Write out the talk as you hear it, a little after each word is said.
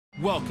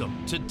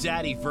Welcome to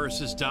Daddy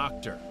vs.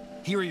 Doctor.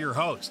 Here are your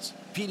hosts,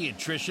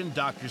 pediatrician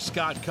Dr.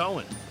 Scott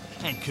Cohen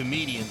and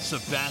comedian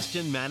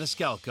Sebastian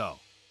Maniscalco.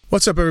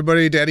 What's up,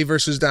 everybody? Daddy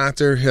versus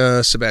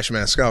Doctor. Sebastian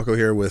Maniscalco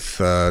here with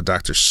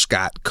Dr.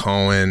 Scott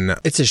Cohen.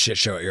 It's a shit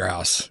show at your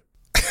house.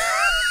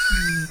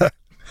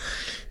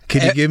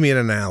 Can you give me an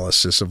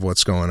analysis of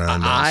what's going on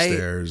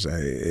downstairs?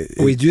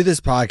 We do this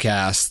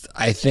podcast.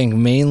 I think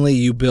mainly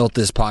you built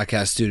this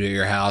podcast studio at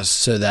your house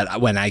so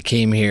that when I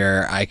came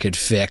here, I could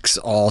fix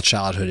all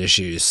childhood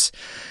issues.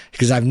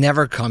 Because I've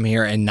never come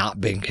here and not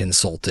been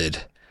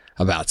consulted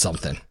about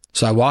something.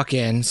 So I walk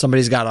in,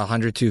 somebody's got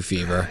 102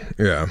 fever.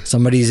 Yeah.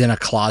 Somebody's in a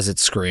closet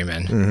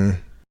screaming.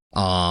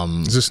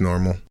 Mm-hmm. Is this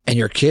normal? And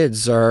your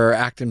kids are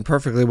acting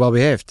perfectly well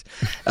behaved.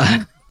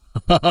 I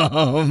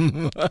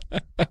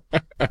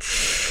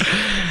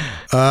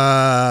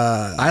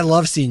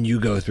love seeing you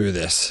go through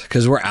this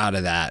because we're out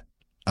of that.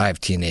 I have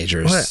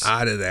teenagers. What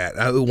out of that?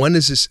 When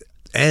does this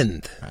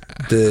end?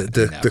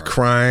 The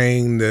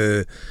crying.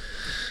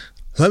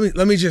 Let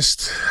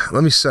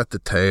me set the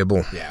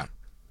table. Yeah.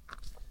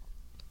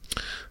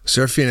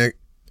 Serafina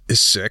is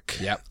sick.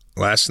 Yep.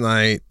 Last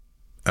night.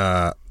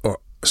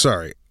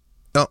 Sorry.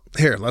 Oh,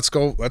 here. Let's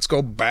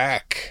go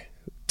back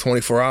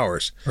 24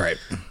 hours. Right.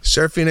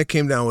 Serafina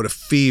came down with a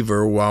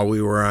fever while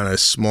we were on a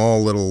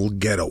small little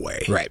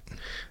getaway. Right.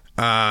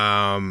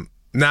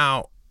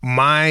 Now,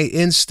 my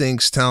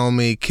instincts tell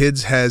me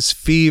kids has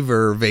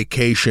fever,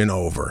 vacation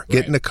over.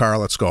 Get in the car,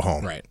 let's go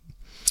home. Right.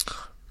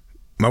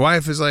 My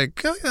wife is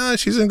like, oh, yeah,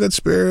 she's in good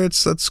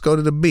spirits. Let's go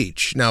to the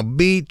beach. Now,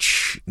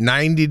 beach,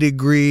 90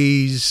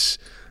 degrees,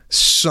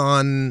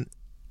 sun.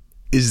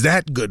 Is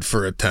that good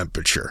for a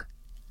temperature?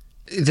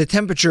 The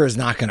temperature is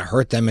not going to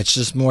hurt them. It's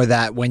just more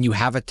that when you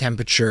have a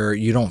temperature,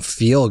 you don't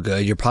feel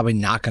good. You're probably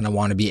not going to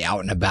want to be out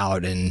and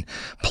about and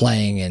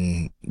playing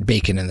and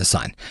baking in the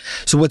sun.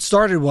 So what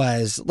started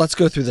was, let's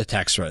go through the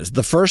text threads.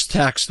 The first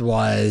text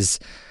was,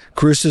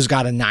 Caruso's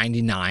got a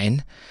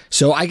 99.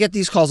 So I get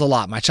these calls a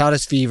lot. My child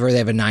has fever. They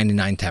have a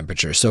 99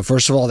 temperature. So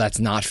first of all, that's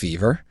not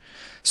fever.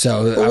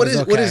 So what is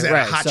that?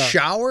 Right. A hot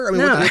shower? I mean,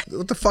 no.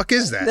 what the fuck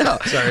is that? No.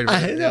 Sorry,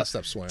 I'll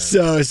stop swearing.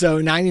 So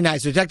 99.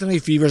 So technically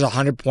fever is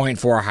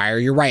 100.4 or higher.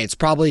 You're right. It's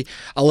probably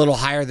a little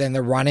higher than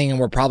they're running, and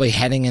we're probably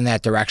heading in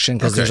that direction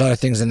because there's other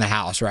things in the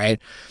house, right?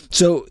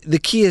 So the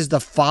key is to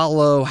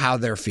follow how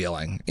they're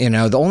feeling. You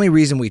know, the only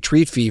reason we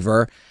treat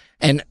fever,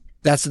 and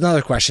that's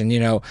another question. You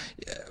know,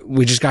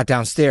 we just got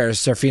downstairs.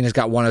 Serafina's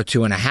got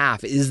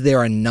 102.5. Is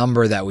there a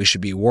number that we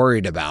should be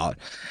worried about?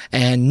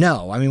 And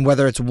no, I mean,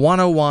 whether it's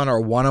 101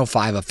 or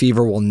 105, a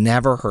fever will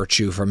never hurt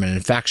you from an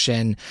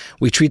infection.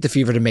 We treat the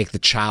fever to make the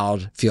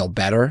child feel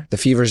better. The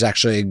fever is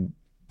actually a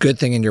good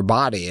thing in your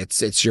body.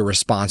 It's your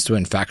response to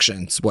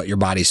infections, what your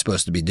body's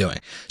supposed to be doing.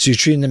 So you're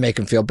treating to make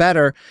them feel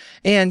better.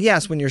 And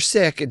yes, when you're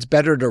sick, it's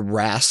better to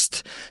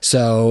rest.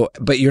 So,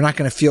 but you're not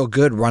going to feel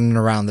good running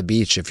around the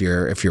beach if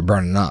you're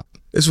burning up.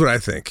 This is what I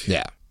think.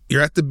 Yeah.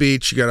 You're at the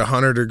beach, you got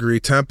 100-degree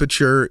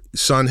temperature,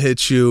 sun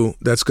hits you,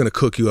 that's going to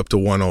cook you up to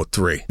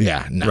 103.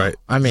 Yeah, no. Right.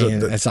 I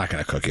mean, it's not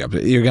going to cook you up.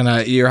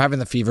 You're having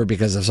the fever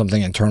because of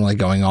something internally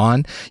going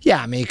on.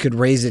 Yeah, I mean, it could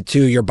raise it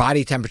to your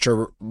body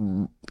temperature,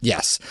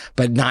 yes,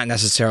 but not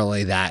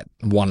necessarily that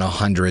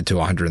 100 to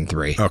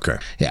 103. Okay.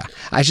 Yeah.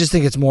 I just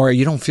think it's more,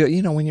 you don't feel,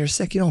 when you're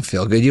sick, you don't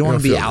feel good. You don't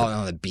want to be out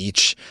on the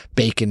beach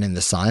baking in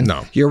the sun.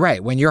 No. You're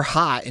right. When you're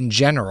hot in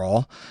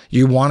general,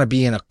 you want to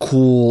be in a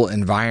cool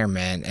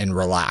environment and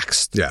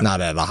relaxed. Yeah. Not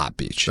at a hot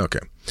beach. Okay.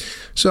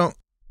 So.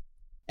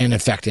 And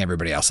infecting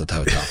everybody else at the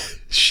hotel.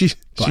 She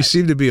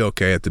seemed to be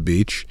okay at the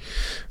beach.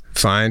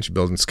 Fine. She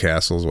building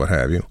castles, what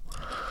have you.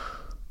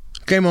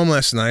 Came home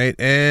last night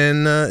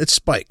and it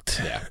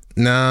spiked. Yeah.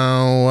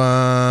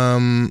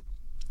 Now,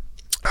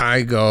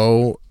 I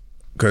go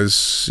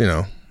because,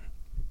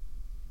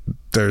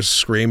 there's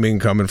screaming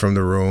coming from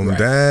the room. Right.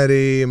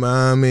 Daddy,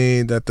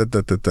 mommy,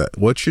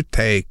 What's your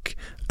take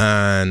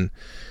on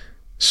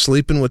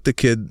sleeping with the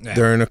kid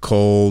during a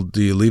cold?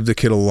 Do you leave the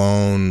kid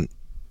alone?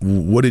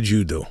 What did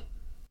you do?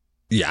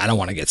 Yeah, I don't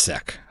want to get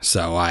sick,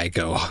 so I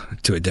go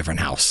to a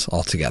different house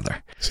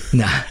altogether.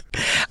 Nah,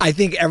 I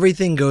think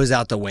everything goes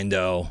out the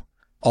window.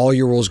 All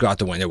your rules go out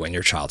the window when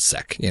your child's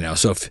sick,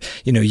 So if,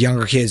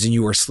 younger kids and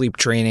you were sleep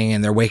training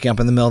and they're waking up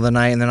in the middle of the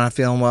night and they're not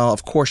feeling well,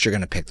 of course you're going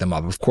to pick them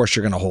up. Of course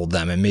you're going to hold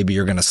them, and maybe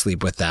you're going to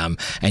sleep with them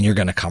and you're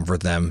going to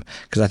comfort them,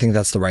 because I think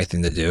that's the right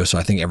thing to do. So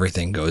I think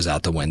everything goes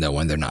out the window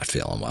when they're not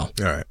feeling well.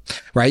 All right.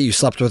 Right? You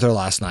slept with her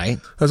last night.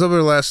 I slept with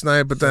her last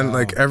night, but then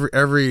like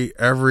every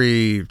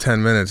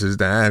 10 minutes is,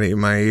 Daddy,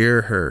 my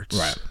ear hurts.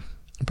 Right.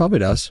 It probably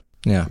does.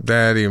 Yeah.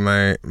 Daddy,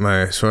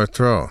 my sore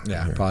throat.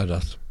 Yeah, it probably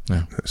does.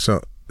 Yeah.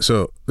 So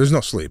there's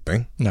no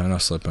sleeping. No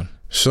sleeping.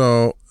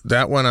 So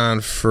that went on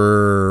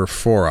for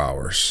 4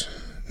 hours.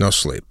 No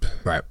sleep.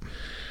 Right.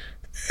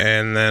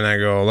 And then I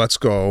go, let's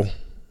go.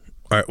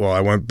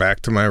 I went back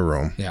to my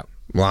room. Yeah.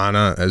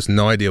 Lana has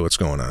no idea what's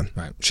going on.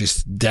 Right.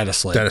 She's dead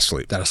asleep. Dead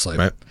asleep.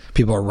 Right.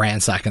 People are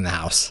ransacking the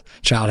house.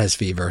 Child has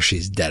fever.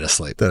 She's dead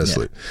asleep. Dead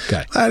asleep.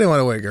 Okay. I didn't want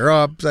to wake her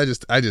up. I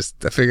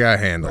figure I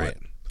handle it.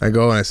 I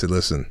go and I said,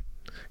 listen,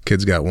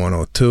 kid's got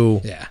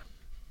 102. Yeah.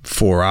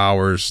 4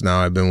 hours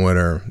now I've been with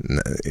her.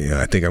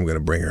 I think I'm going to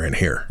bring her in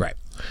here. Right.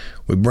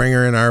 We bring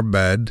her in our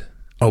bed.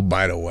 Oh,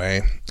 by the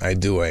way, I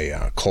do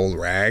a cold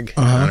rag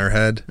on her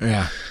head.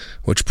 Yeah.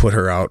 Which put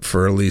her out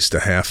for at least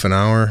a half an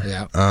hour.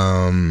 Yeah.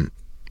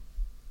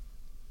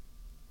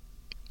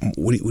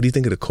 What do you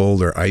think of the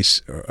cold or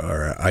ice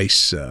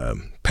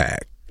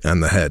pack on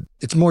the head?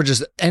 It's more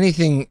just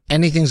anything's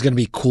going to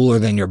be cooler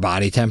than your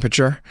body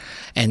temperature,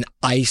 and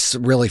ice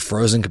really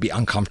frozen could be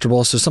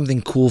uncomfortable. So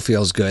something cool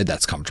feels good.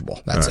 That's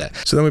comfortable. That's it.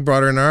 So then we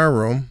brought her in our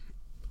room,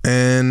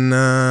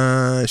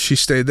 and she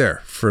stayed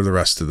there for the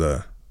rest of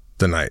the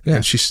night. Yeah.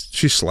 And she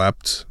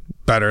slept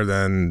better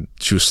than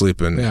she was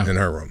sleeping in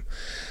her room.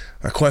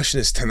 My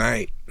question is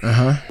tonight,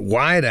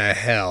 why the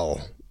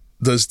hell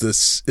does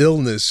this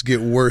illness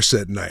get worse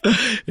at night?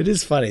 It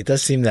is funny. It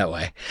does seem that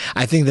way.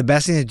 I think the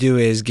best thing to do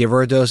is give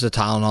her a dose of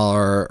Tylenol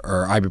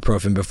or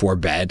ibuprofen before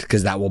bed,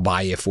 because that will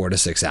buy you 4 to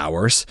 6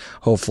 hours,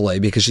 hopefully,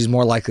 because she's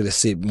more likely to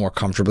sleep more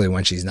comfortably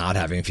when she's not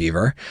having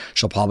fever.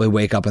 She'll probably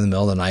wake up in the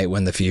middle of the night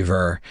when the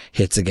fever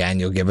hits again.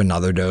 You'll give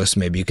another dose.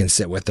 Maybe you can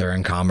sit with her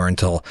and calm her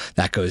until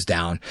that goes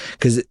down,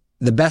 because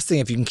the best thing,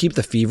 if you can keep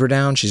the fever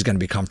down, she's going to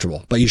be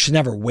comfortable. But you should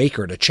never wake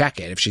her to check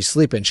it. If she's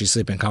sleeping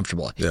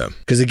comfortably. Yeah.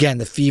 Because again,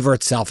 the fever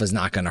itself is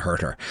not going to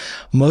hurt her.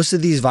 Most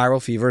of these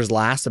viral fevers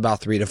last about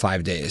 3 to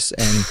 5 days.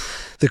 And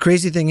the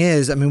crazy thing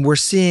is, I mean, we're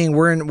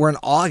in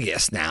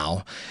August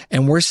now,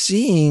 and we're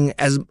seeing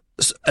as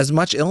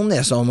much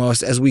illness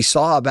almost as we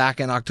saw back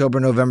in October,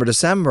 November,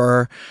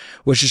 December,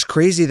 which is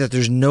crazy that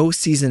there's no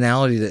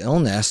seasonality to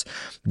illness,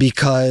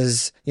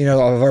 because,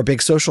 of our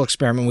big social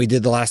experiment we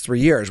did the last 3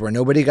 years where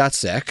nobody got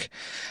sick,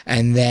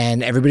 and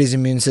then everybody's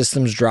immune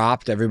systems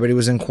dropped. Everybody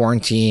was in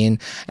quarantine.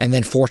 And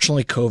then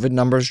fortunately, COVID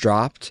numbers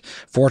dropped.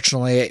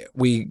 Fortunately,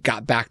 we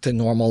got back to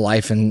normal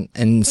life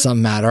in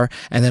some matter.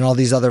 And then all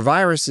these other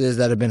viruses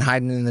that have been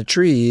hiding in the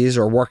trees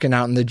or working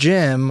out in the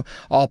gym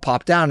all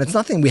popped down. It's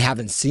nothing we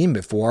haven't seen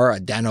before.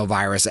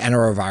 Adenovirus,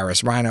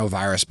 enterovirus,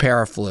 rhinovirus,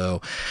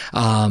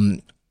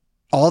 paraflu,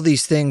 all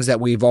these things that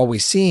we've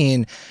always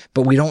seen,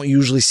 but we don't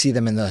usually see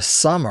them in the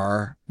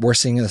summer. We're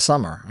seeing in the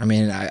summer. I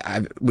mean,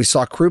 we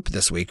saw croup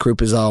this week.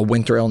 Croup is a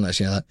winter illness,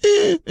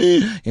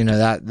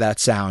 that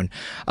sound.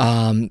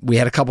 We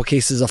had a couple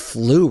cases of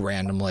flu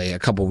randomly a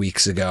couple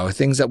weeks ago.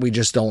 Things that we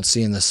just don't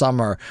see in the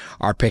summer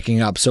are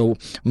picking up. So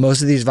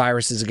most of these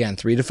viruses, again,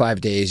 3 to 5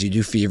 days, you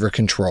do fever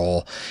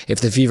control. If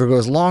the fever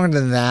goes longer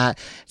than that,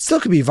 it still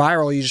could be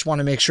viral. You just want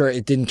to make sure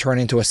it didn't turn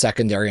into a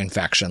secondary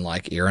infection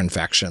like ear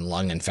infection,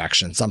 lung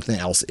infection, something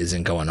else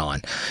isn't going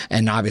on.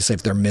 And obviously,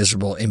 if they're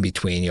miserable in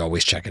between, you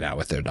always check it out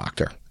with their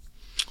doctor.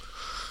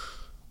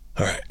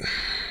 All right.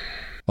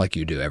 Like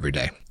you do every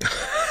day.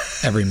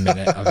 Every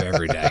minute of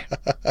every day.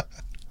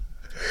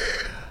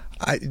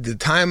 The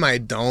time I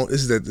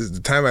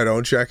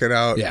don't check it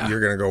out, you're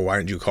going to go, why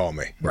didn't you call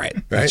me? Right?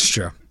 That's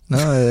true.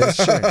 No,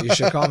 that's true. You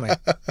should call me.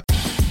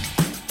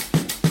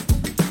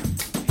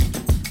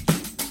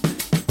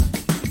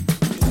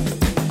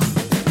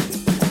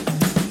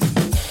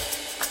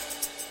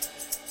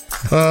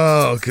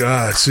 Oh,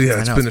 God. So,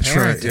 it's been a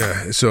trend.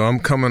 Yeah. So, I'm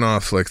coming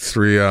off like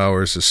 3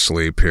 hours of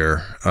sleep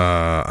here.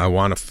 I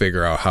want to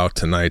figure out how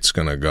tonight's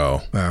going to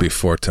go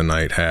before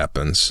tonight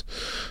happens.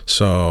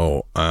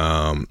 So,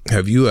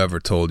 have you ever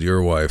told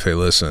your wife, hey,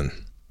 listen,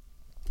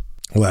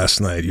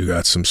 last night you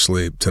got some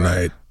sleep.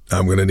 Tonight,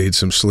 I'm going to need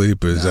some sleep.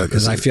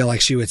 Because I feel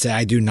like she would say,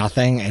 I do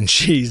nothing, and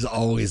she's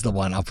always the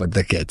one up with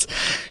the kids.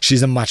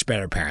 She's a much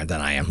better parent than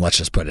I am. Let's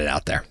just put it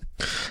out there.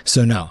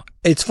 So, no.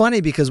 It's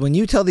funny because when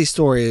you tell these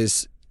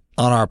stories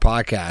on our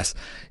podcast,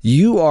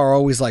 you are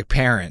always like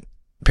parent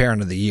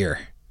of the year.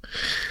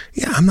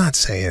 Yeah, I'm not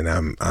saying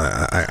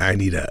I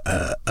need a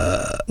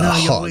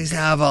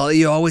hug.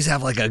 You always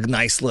have like a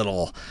nice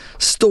little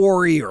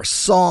story or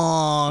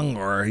song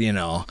or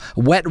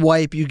wet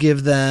wipe you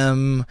give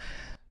them.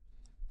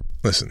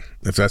 Listen,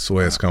 if that's the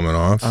way it's coming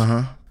off,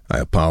 I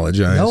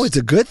apologize. No, it's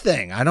a good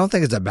thing. I don't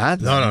think it's a bad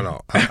thing.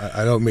 No.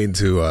 I don't mean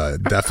to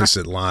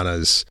deficit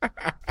Lana's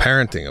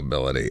parenting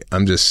ability.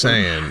 I'm just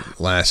saying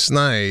last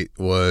night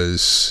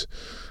was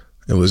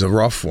a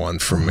rough one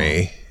for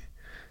me.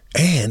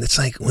 And it's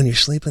like when you're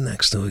sleeping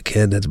next to a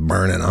kid that's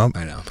burning up.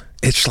 I know.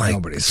 It's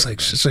like it's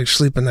like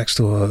sleeping next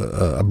to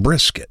a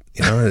brisket.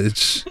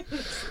 It's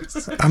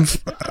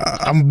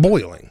I'm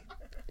boiling.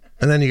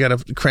 And then you got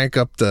to crank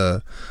up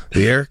the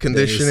air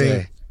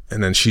conditioning.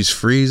 And then she's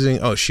freezing.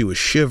 Oh, she was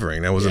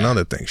shivering. That was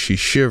another thing.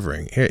 She's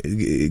shivering. Here,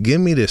 give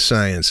me the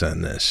science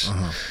on this.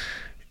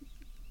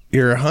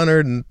 You're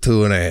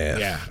 102.5.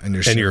 Yeah. And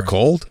you're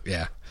cold?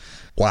 Yeah.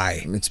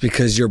 Why? It's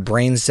because your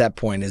brain set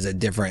point is a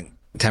different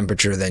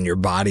temperature than your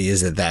body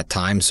is at that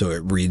time. So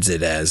it reads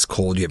it as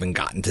cold. You haven't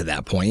gotten to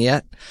that point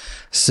yet.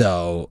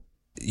 So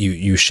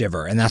you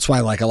shiver. And that's why,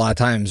 like, a lot of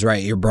times,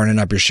 right, you're burning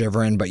up, you're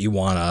shivering, but you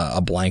want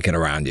a blanket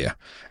around you.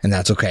 And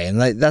that's okay.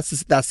 And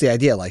that's the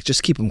idea. Like,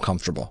 just keep them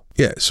comfortable.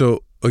 Yeah.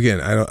 So again,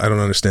 I don't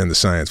understand the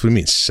science. What do you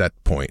mean set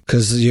point?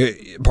 Because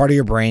part of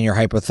your brain, your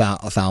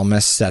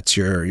hypothalamus sets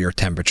your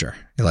temperature.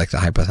 You like the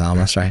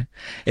hypothalamus, right?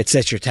 It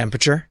sets your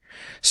temperature.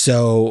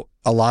 So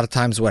a lot of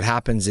times what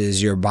happens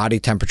is your body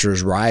temperature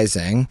is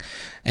rising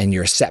and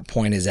your set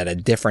point is at a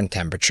different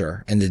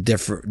temperature, and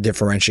the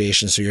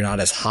differentiation, so you're not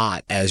as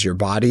hot as your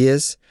body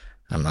is.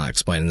 I'm not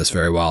explaining this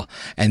very well.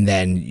 And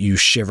then you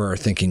shiver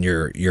thinking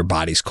your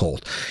body's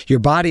cold. Your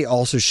body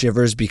also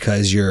shivers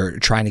because you're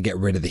trying to get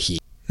rid of the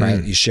heat,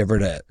 right? You shiver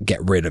to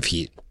get rid of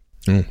heat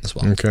as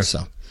well. Okay.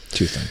 So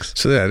 2 things.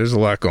 So yeah, there's a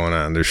lot going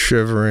on. There's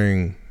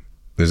shivering,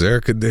 there's air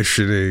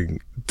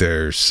conditioning,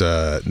 there's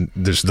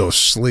no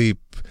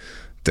sleep,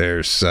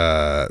 there's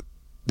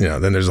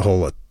then there's a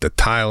whole the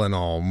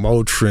Tylenol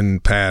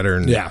Motrin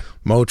pattern. Yeah.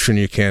 Motrin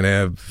you can't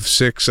have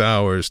 6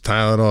 hours,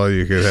 Tylenol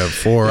you could have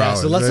 4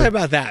 hours. So let's talk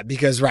about that,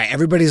 because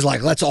everybody's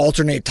like, let's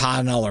alternate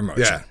Tylenol or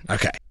Motrin. Yeah.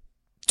 Okay.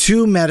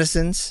 2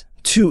 medicines,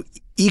 2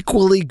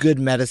 equally good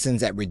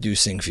medicines at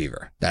reducing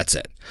fever. That's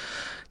it.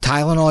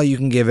 Tylenol you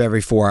can give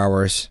every 4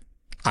 hours.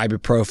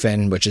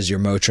 Ibuprofen, which is your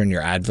Motrin,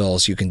 your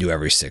Advils, you can do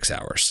every 6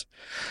 hours.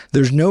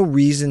 There's no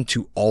reason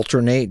to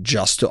alternate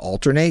just to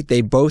alternate.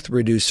 They both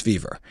reduce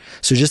fever.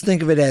 So just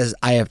think of it as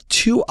I have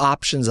 2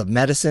 options of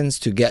medicines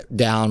to get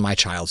down my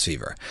child's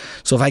fever.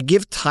 So if I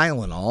give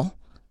Tylenol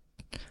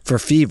for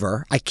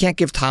fever, I can't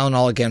give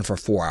Tylenol again for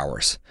 4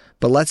 hours.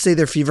 But let's say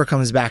their fever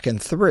comes back in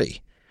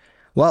 3.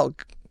 Well,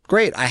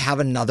 great. I have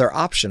another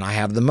option. I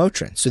have the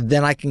Motrin. So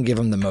then I can give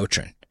them the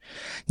Motrin.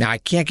 Now I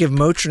can't give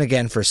Motrin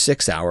again for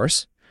 6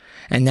 hours.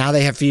 And now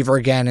they have fever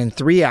again in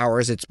 3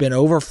 hours. It's been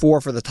over 4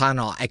 for the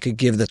Tylenol. I could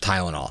give the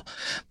Tylenol.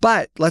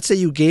 But let's say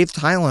you gave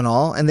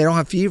Tylenol and they don't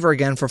have fever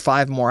again for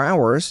 5 more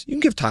hours. You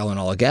can give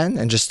Tylenol again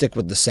and just stick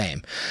with the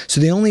same.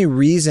 So the only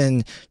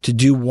reason to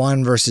do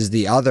one versus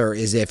the other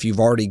is if you've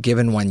already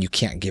given one, you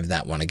can't give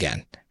that one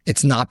again.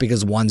 It's not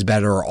because one's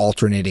better or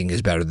alternating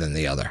is better than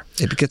the other.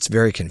 It gets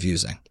very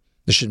confusing.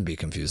 This shouldn't be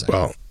confusing.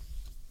 Well,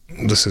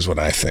 this is what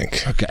I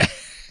think.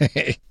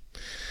 Okay.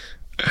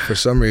 For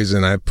some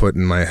reason, I put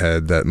in my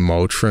head that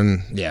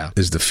Motrin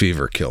is the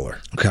fever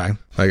killer. Okay.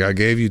 Like, I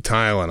gave you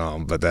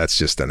Tylenol, but that's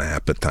just an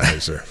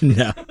appetizer.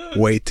 No.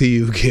 Wait till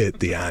you get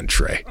the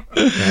entree.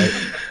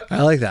 Right?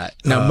 I like that.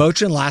 Now,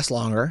 Motrin lasts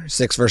longer,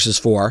 6 versus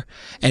 4.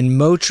 And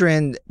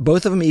Motrin,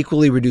 both of them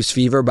equally reduce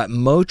fever, but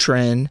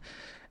Motrin,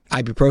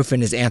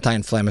 ibuprofen is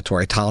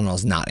anti-inflammatory. Tylenol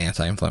is not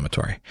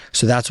anti-inflammatory.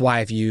 So that's why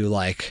if you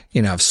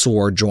have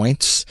sore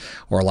joints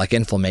or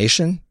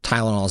inflammation,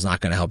 Tylenol is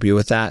not going to help you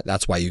with that.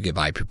 That's why you give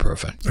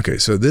ibuprofen. Okay,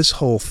 so this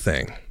whole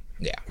thing,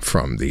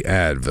 from the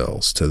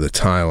Advils to the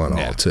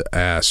Tylenol to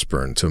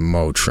aspirin to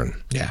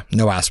Motrin. Yeah,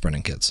 no aspirin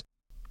in kids.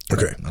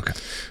 Okay.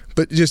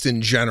 But just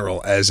in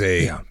general, as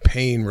a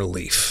pain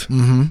relief,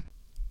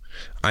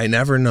 I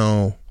never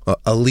know,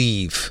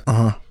 Aleve.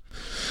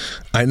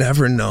 I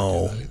never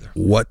know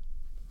what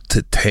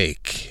to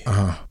take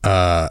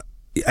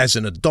as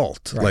an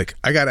adult. Right. Like,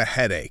 I got a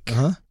headache.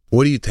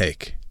 What do you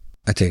take?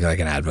 I take an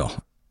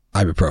Advil.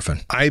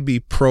 Ibuprofen.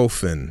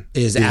 Ibuprofen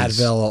is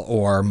Advil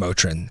or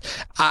Motrin.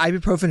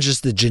 Ibuprofen is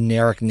just the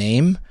generic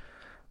name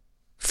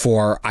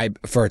for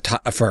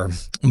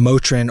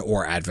Motrin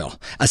or Advil.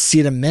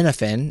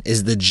 Acetaminophen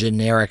is the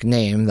generic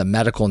name, the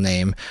medical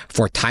name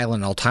for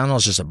Tylenol. Tylenol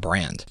is just a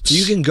brand. So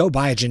you can go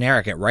buy a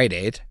generic at Rite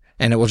Aid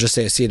and it will just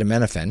say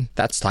acetaminophen.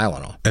 That's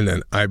Tylenol. And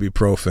then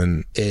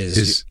ibuprofen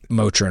is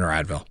Motrin or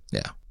Advil.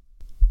 Yeah.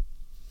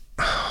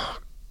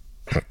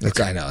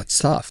 I know, it's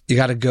tough. You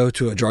got to go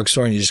to a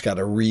drugstore and you just got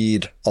to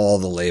read all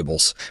the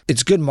labels.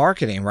 It's good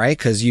marketing, right?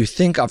 Because you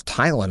think of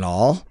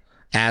Tylenol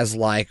as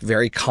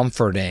very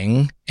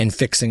comforting and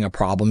fixing a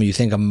problem. You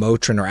think of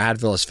Motrin or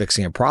Advil as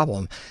fixing a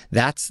problem.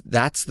 That's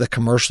the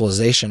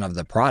commercialization of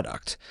the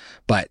product.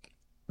 But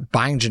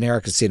buying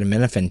generic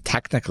acetaminophen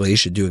technically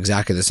should do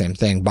exactly the same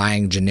thing.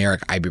 Buying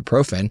generic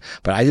ibuprofen,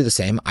 but I do the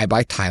same. I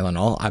buy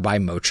Tylenol. I buy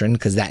Motrin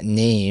because that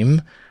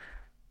name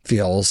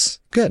feels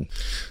good.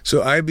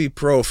 So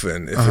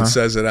ibuprofen, if it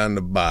says it on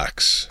the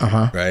box,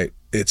 right?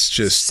 It's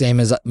just same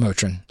as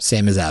Motrin,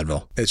 same as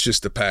Advil. It's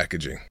just the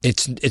packaging.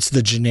 It's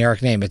the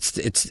generic name. It's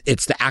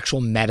the actual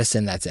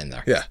medicine that's in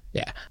there. Yeah.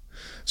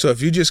 So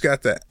if you just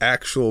got the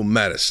actual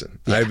medicine,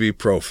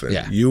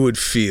 ibuprofen, you would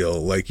feel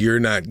like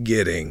you're not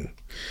getting.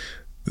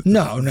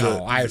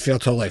 No, I feel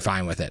totally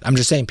fine with it. I'm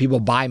just saying people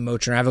buy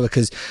Motrin or Advil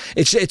because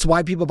it's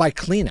why people buy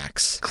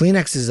Kleenex.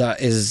 Kleenex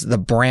is the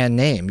brand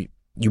name.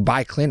 You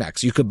buy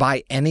Kleenex. You could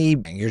buy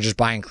you're just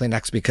buying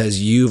Kleenex because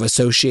you've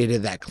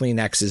associated that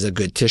Kleenex is a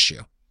good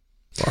tissue.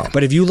 Wow.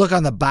 But if you look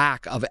on the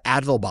back of an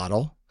Advil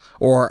bottle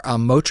or a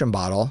Motrin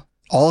bottle,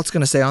 all it's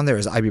going to say on there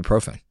is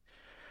ibuprofen,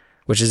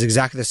 which is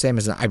exactly the same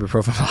as an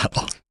ibuprofen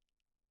bottle.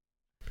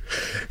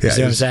 Yeah,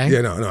 see what I'm saying?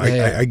 Yeah, no,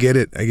 I get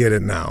it. I get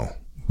it now.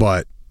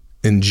 But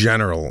in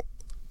general,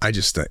 I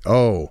just think,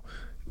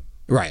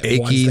 right,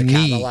 achy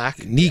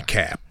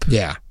kneecap.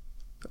 Yeah.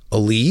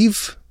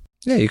 Aleve?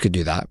 Yeah, you could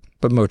do that.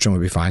 But Motrin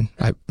would be fine.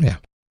 All right.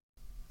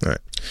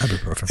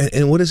 Ibuprofen.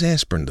 And what does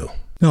aspirin do?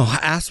 No,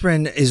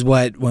 aspirin is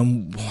what,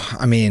 when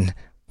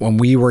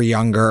we were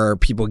younger,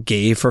 people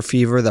gave for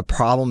fever. The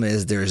problem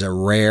is there's a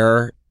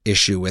rare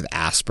issue with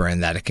aspirin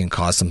that it can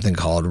cause something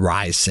called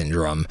Reye's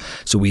syndrome.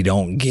 So we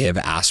don't give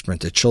aspirin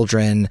to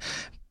children.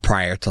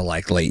 prior to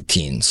like late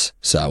teens.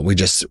 So we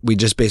just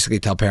basically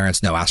tell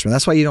parents no aspirin.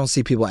 That's why you don't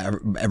see people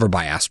ever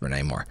buy aspirin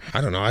anymore.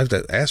 I don't know. I've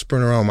the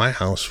aspirin around my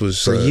house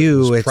was for you.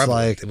 Was it's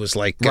prevalent. Like it was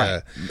like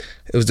right.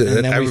 It was.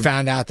 And then we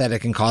found out that it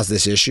can cause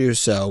this issue,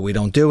 so we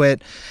don't do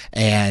it.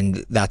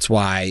 And that's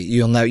why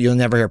you'll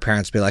never hear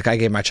parents be like, "I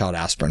gave my child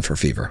aspirin for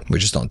fever." We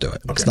just don't do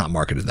it. Okay. It's not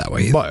marketed that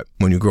way either. But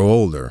when you grow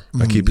older,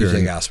 I keep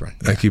hearing aspirin.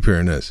 Yeah. I keep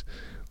hearing this.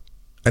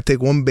 I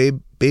take one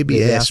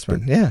baby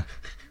aspirin. Yeah.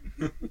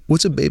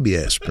 What's a baby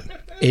aspirin?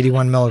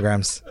 81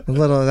 milligrams.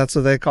 That's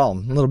what they call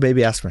them. A little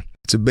baby aspirin.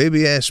 It's a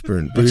baby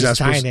aspirin, but you're not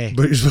tiny.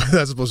 But you're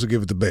not supposed to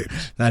give it to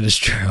babies. That is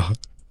true.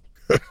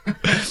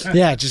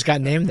 Yeah, it just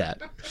got named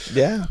that.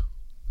 Yeah.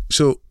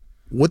 So,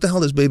 what the hell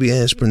does baby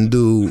aspirin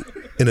do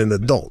in an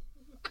adult?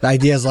 The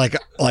idea is like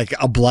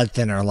a blood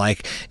thinner.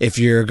 Like if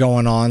you're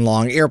going on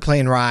long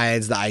airplane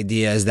rides, the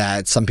idea is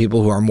that some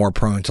people who are more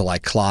prone to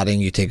like clotting,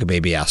 you take a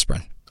baby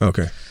aspirin.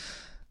 Okay.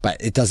 But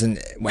it doesn't.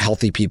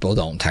 Healthy people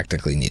don't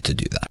technically need to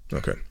do that.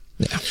 Okay.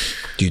 Yeah.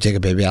 Do you take a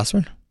baby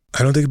aspirin?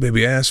 I don't take a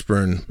baby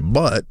aspirin,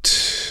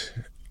 but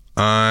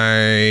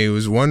I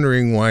was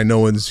wondering why no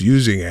one's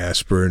using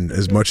aspirin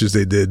as much as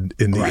they did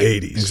in the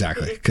 80s.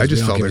 Exactly. I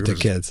just felt like it to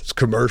kids. It's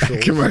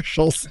commercials.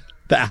 Commercials.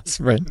 The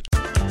aspirin.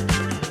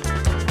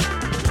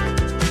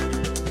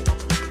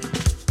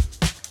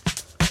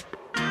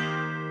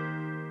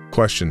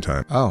 Question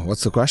time. Oh,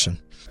 what's the question?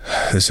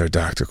 These are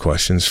doctor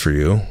questions for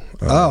you.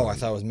 I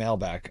thought it was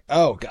mailbag.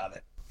 Oh, got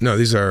it. No,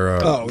 these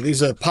are...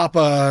 these are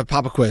Papa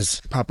quiz.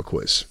 Papa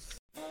quiz.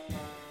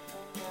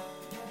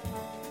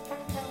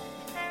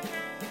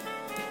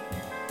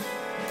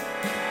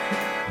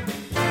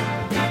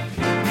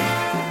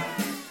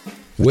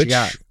 Which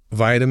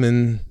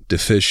vitamin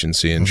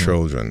deficiency in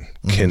children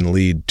can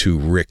lead to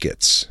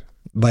rickets?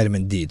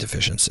 Vitamin D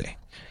deficiency.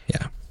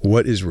 Yeah.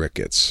 What is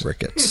rickets?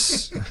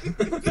 Rickets.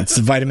 It's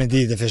vitamin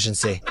D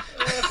deficiency.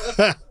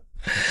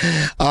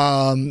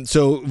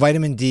 So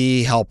vitamin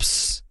D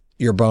helps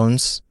your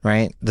bones,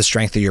 right? The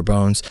strength of your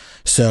bones.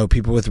 So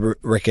people with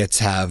rickets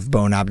have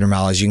bone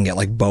abnormalities. You can get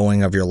like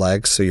bowing of your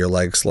legs. So your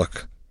legs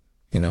look,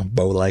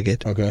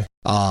 bow-legged. Okay.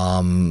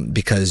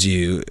 Because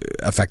you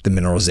affect the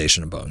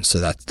mineralization of bones. So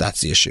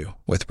that's the issue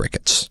with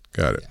rickets.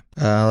 Got it.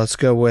 Let's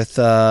go with,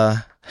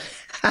 that's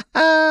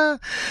a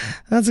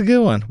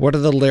good one. What are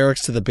the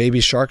lyrics to the Baby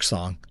Shark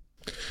song?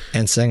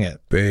 And sing it.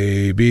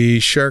 Baby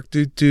shark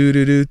do do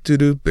do do do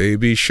do.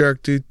 Baby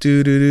shark do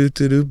do do do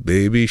do do.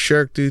 Baby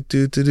shark do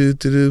do do do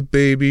do do.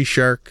 Baby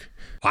shark.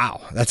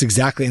 Wow, that's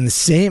exactly in the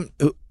same.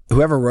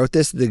 Whoever wrote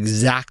this, the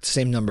exact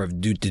same number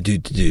of do do do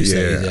do do's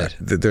that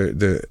you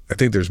did. I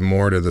think there's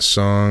more to the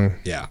song.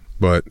 Yeah,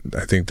 but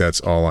I think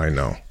that's all I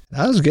know.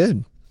 That was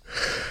good.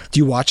 Do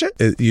you watch it?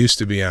 It used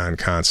to be on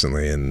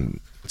constantly, and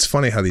it's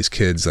funny how these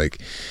kids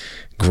like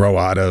grow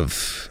out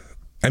of.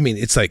 I mean,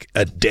 it's like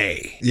a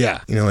day.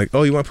 Yeah. Like,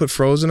 oh, you want to put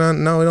Frozen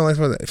on? No, we don't like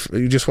that.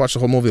 You just watched the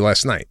whole movie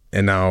last night,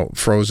 and now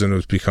Frozen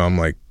has become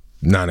like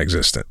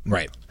non-existent.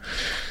 Right.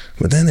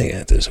 But then they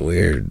got this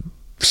weird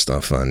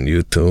stuff on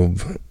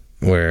YouTube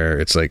where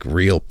it's like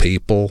real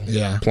people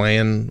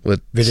playing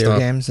with video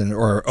games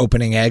or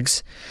opening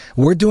eggs.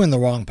 We're doing the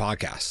wrong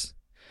podcast.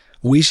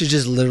 We should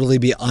just literally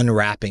be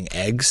unwrapping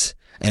eggs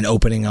and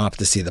opening up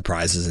to see the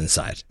prizes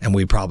inside, and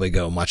we probably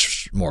go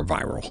much more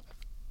viral.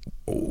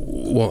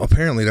 Well,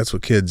 apparently that's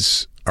what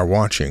kids are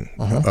watching.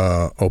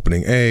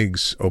 Opening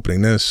eggs,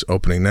 opening this,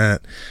 opening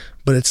that.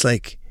 But it's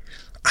like,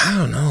 I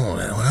don't know.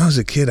 When I was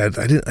a kid, I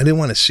didn't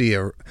want to see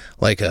a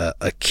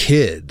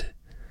kid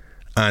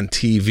on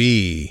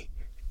TV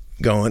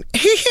going,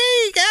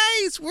 "Hey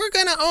guys, we're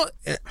gonna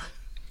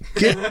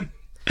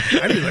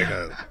I need like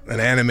an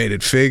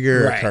animated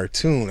figure, a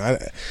cartoon.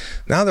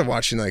 Now they're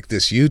watching like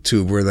this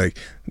YouTube where like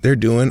they're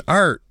doing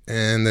art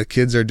and the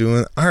kids are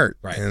doing art,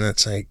 and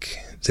it's like.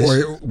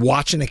 Or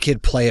watching a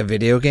kid play a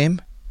video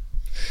game.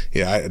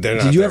 Yeah, they're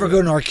not. Did you ever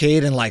go to an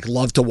arcade and like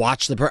love to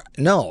watch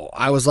No,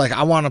 I was like,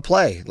 I want to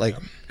play. Like,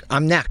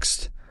 I'm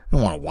next. I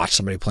don't want to watch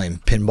somebody playing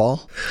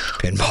pinball.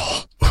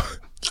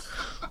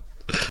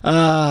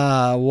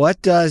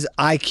 What does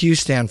IQ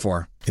stand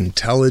for?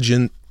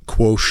 Intelligent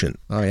quotient.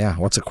 Oh yeah,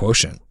 what's a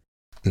quotient?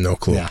 No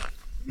clue. Yeah.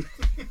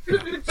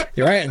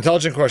 You're right,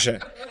 intelligent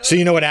quotient. So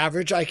you know what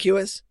average IQ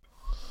is?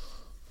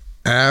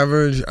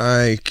 Average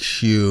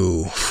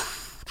IQ.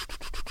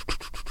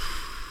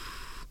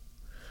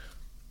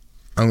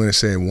 I'm going to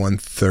say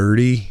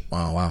 130.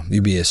 Wow.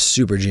 You'd be a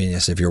super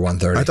genius if you're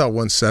 130. I thought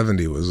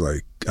 170 was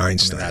like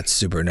Einstein. That's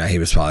super. No, he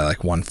was probably like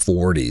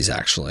 140s,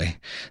 actually.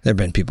 There have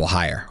been people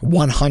higher.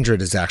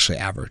 100 is actually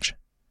average,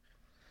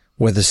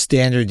 with a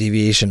standard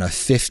deviation of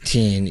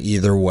 15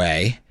 either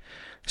way.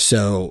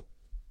 So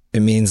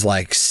it means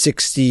like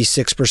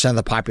 66% of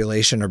the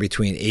population are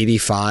between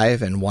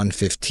 85 and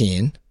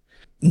 115.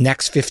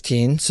 Next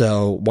 15,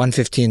 so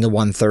 115 to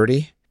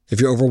 130. If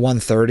you're over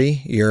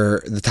 130,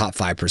 you're the top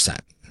 5%.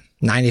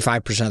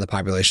 95% of the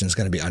population is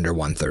going to be under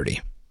 130.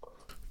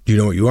 Do you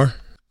know what you are?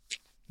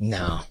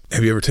 No.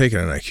 Have you ever taken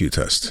an IQ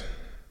test?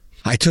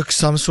 I took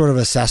some sort of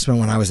assessment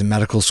when I was in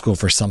medical school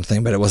for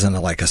something, but it wasn't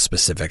like a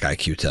specific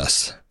IQ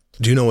test.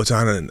 Do you know what's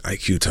on an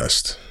IQ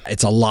test?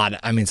 It's a lot.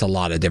 I mean, it's a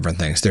lot of different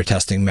things. They're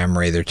testing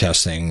memory. They're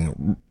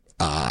testing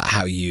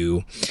how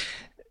you.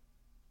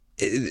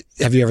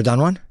 Have you ever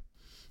done one?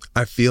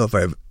 I feel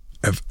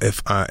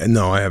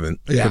no, I haven't.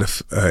 Yeah.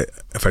 But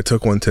if I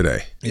took one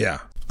today, Yeah.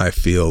 I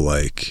feel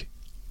like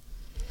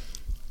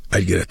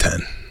I'd get a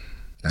 10.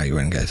 No, you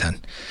wouldn't get a 10.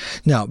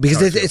 No,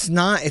 because it's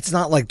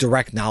not like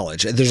direct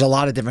knowledge. There's a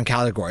lot of different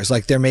categories.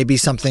 Like there may be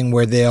something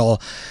where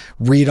they'll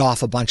read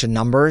off a bunch of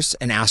numbers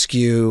and ask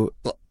you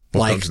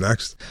What comes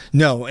next?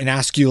 No, and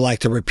ask you like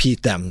to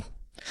repeat them,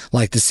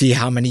 like to see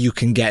how many you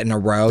can get in a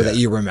row that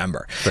you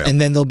remember. Yeah. And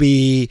then there'll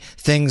be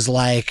things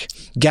like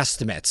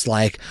guesstimates,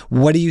 like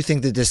what do you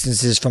think the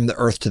distance is from the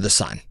Earth to the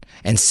sun?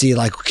 And see,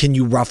 like, can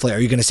you roughly, are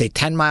you going to say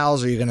 10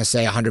 miles or are you going to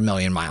say 100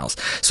 million miles?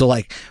 So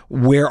like,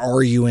 where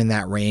are you in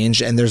that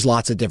range? And there's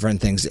lots of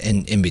different things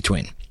in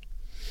between.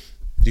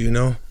 Do you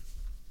know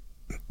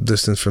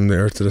distance from the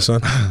Earth to the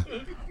sun?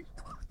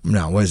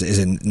 No, what is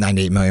it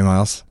 98 million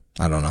miles?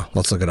 I don't know.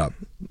 Let's look it up.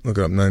 Look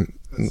it up. That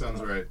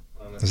sounds right.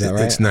 Is that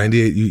right? It's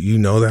 98. You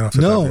know that off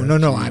the top of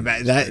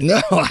your head?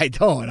 No. I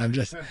don't. I'm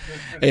just,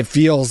 it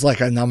feels like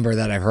a number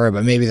that I've heard,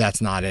 but maybe that's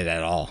not it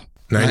at all.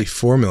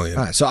 94 million.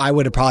 All right, so I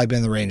would have probably been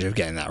in the range of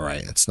getting that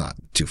right. It's not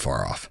too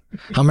far off.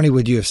 How many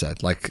would you have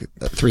said? Like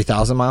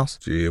 3,000 miles?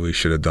 Gee, we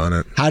should have done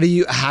it.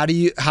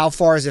 How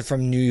far is it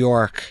from New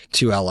York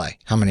to LA?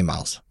 How many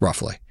miles,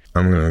 roughly?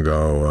 I'm going to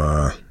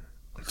go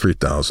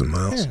 3,000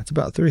 miles. Yeah, it's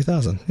about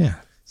 3,000. Yeah.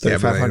 Yeah,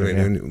 but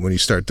 3,500. when you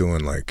start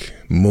doing like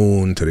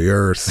moon to the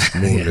earth,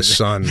 moon to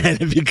sun,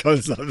 And it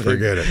becomes something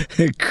forget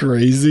it.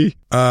 crazy.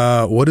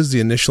 What is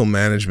the initial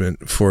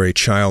management for a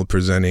child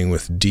presenting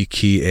with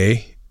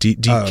DKA?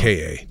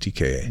 DKA.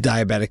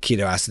 Diabetic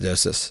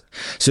ketoacidosis.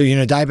 So,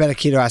 diabetic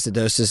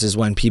ketoacidosis is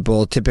when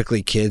people,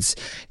 typically kids,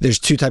 there's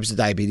two types of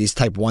diabetes.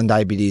 Type 1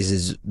 diabetes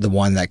is the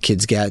one that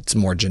kids get. It's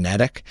more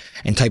genetic.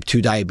 And type 2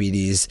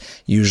 diabetes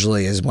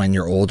usually is when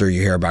you're older,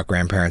 you hear about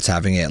grandparents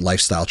having it.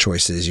 Lifestyle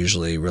choices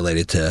usually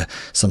related to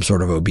some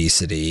sort of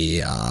obesity,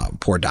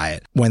 poor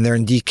diet. When they're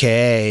in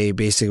DKA,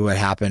 basically what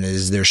happened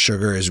is their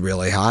sugar is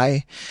really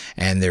high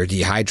and they're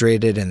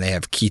dehydrated and they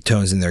have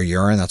ketones in their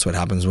urine. That's what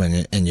happens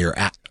when you're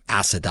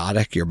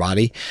acidotic, your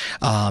body.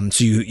 So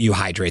you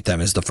hydrate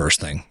them is the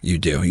first thing you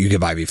do. You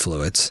give IV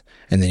fluids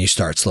and then you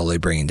start slowly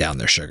bringing down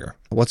their sugar.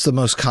 What's the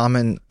most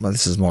common, well,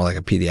 this is more like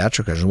a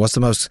pediatric question. What's the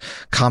most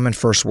common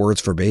first words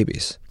for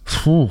babies?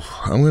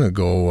 I'm going to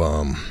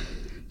go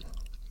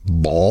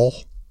ball.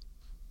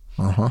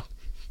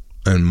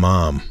 And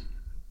mom.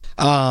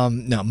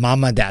 No,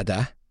 mama,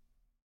 dada.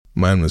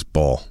 Mine was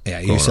ball. Yeah,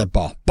 you said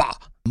ball. Ba.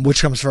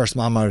 Which comes first,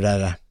 mama or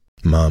dada?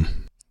 Mom.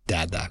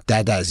 Dada.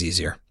 Dada is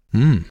easier.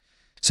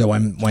 So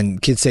when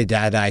kids say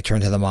dada, I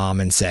turn to the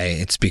mom and say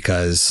it's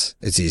because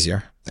it's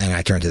easier. And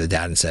I turn to the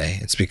dad and say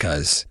it's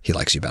because he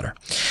likes you better.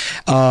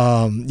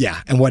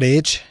 Yeah. And what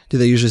age do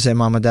they usually say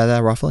mama,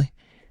 dada, roughly?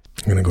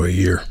 I'm going to go a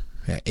year.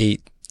 Yeah,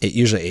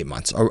 usually 8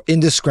 months, or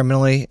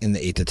indiscriminately in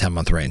the 8 to 10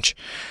 month range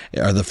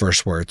are the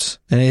first words.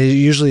 And it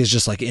usually is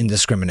just like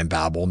indiscriminate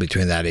babble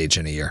between that age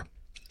and a year.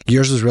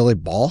 Yours was really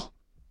ball?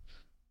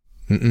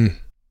 Mm-mm.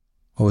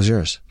 What was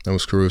yours? That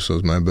was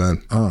Caruso's, my bad.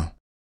 Oh.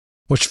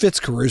 Which fits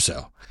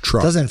Caruso.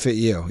 Truck. Doesn't fit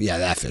you. Yeah,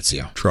 that fits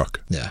you.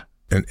 Truck. Yeah.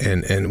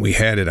 And we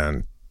had it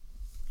on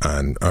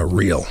a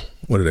reel.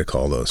 What do they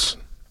call those?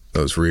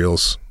 Those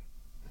reels.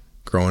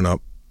 Growing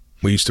up,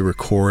 we used to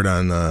record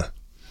on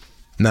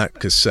not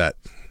cassette.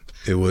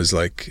 It was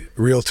like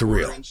reel to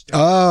reel.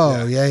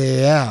 Oh,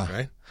 yeah.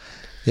 Right?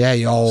 Yeah,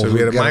 you all So we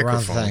had a get around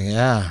microphone. the thing.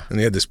 Yeah. And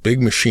they had this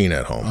big machine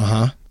at home.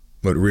 Uh-huh.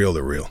 But reel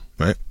to reel,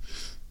 right?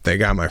 They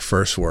got my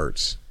first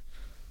words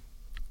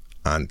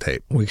on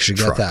tape. We should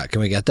Truck. get that.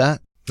 Can we get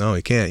that? No,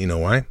 you can't. You know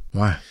why?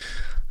 Why?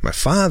 My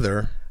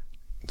father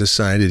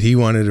decided he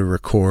wanted to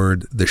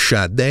record the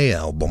Sade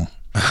album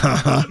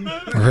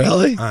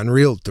Really? on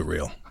reel to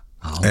reel.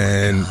 Oh,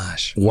 and my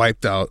gosh.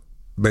 wiped out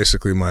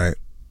basically my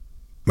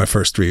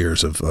first 3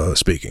 years of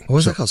speaking. What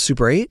was that called?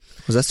 Super 8?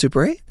 Was that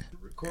Super 8?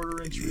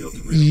 Recorder inch reel to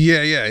reel.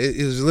 Yeah.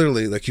 It was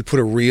literally like you put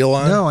a reel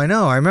on. No, I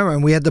know. I remember.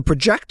 And we had the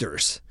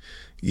projectors.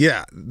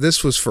 Yeah,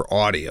 this was for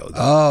audio.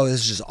 Oh,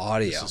 this is just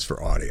audio. This is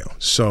for audio.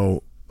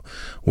 So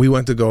we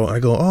went to go. I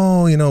go,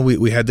 oh,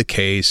 we had the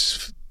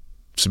case,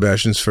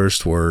 Sebastian's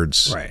first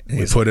words. Right.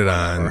 We put it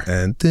on,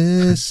 and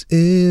this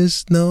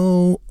is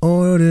no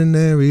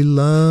ordinary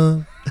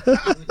love.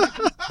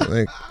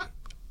 Like,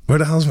 what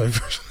the hell's my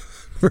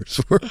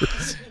first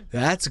words?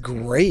 That's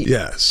great.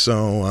 Yeah.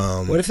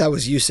 So, What if that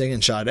was you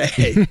singing Sade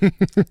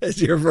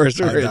as your first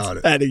words doubt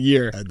it. at a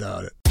year? I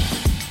doubt it.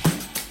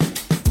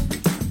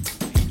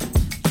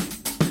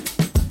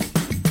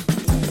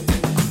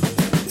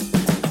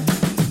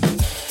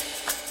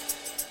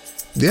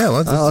 Yeah,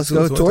 let's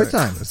go toy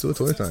time. Let's do a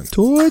toy time.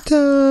 Toy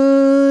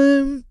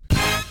time.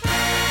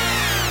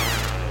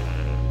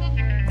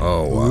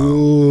 Oh,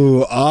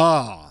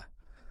 wow. Ooh,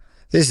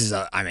 this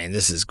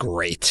is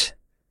great.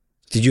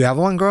 Did you have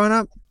one growing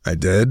up? I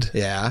did.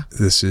 Yeah.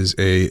 This is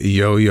a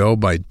yo-yo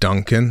by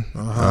Duncan.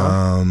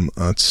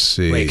 Let's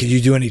see. Wait, could you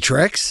do any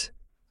tricks?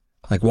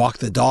 Like walk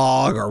the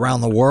dog or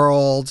around the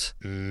world?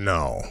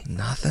 No.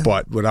 Nothing?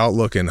 But without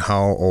looking,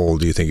 how old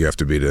do you think you have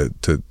to be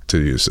to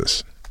use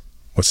this?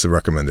 What's the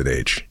recommended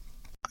age?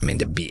 I mean,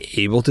 to be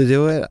able to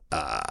do it,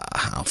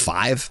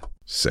 5?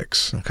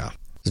 6. Okay.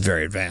 It's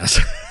very advanced.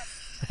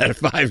 At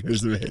 5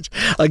 years of age.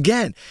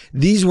 Again,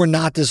 these were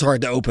not this hard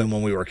to open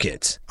when we were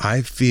kids.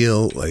 I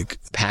feel like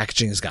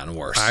Packaging has gotten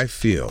worse. I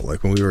feel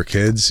like when we were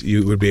kids,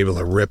 you would be able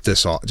to rip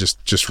this off,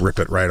 just rip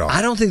it right off.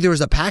 I don't think there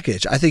was a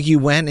package. I think you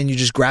went and you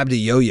just grabbed a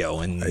yo-yo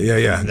and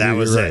Yeah. that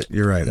was right. it.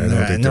 You're right. I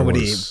don't think nobody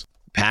there was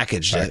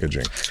packaged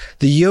packaging. it.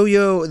 The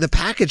yo-yo, the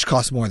package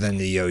cost more than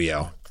the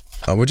yo-yo.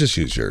 We'll just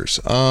use yours.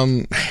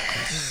 I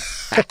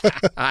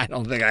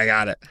don't think I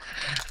got it.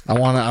 I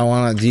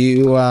wanna do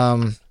you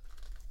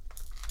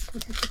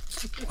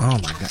oh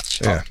my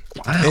gosh. Yeah.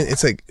 Wow.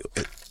 It's like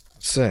Let's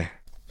see.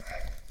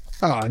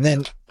 Oh, and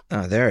then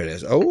there it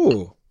is.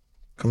 Oh,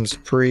 comes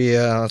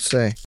let's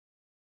see.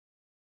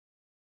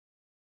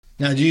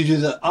 Now, do you do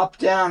the up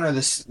down or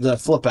the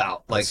flip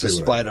out like the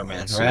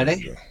Spider-Man?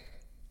 Ready?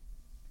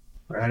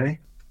 Ready?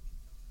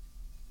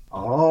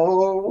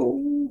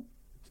 Oh,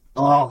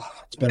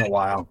 it's been a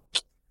while.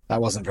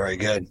 That wasn't very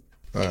good.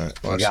 all right.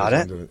 You got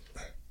it? Do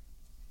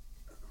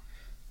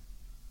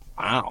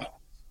Wow.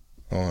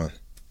 Hold on.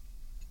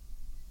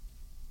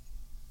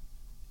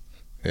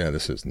 Yeah,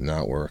 this is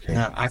not working.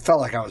 Yeah, I felt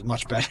like I was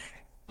much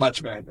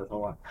better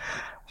before.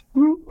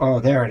 Oh,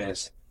 there it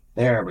is.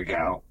 There we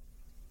go.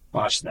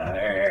 Watch that.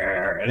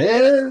 There it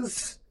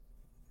is.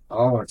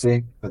 Oh,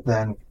 see? But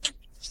then,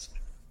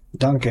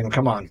 Duncan,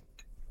 come on.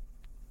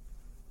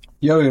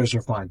 Yo-yos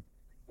are fun.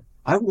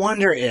 I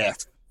wonder if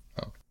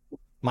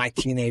my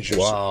teenagers...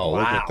 Wow,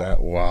 look at that.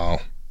 Wow.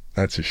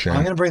 That's a shame. I'm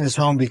going to bring this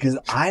home because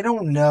I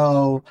don't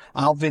know.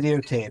 I'll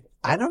videotape.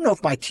 I don't know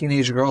if my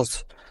teenage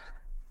girls...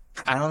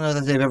 I don't know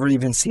that they've ever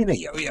even seen a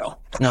yo-yo.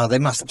 No, they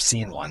must have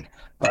seen one,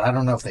 but I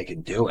don't know if they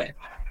can do it.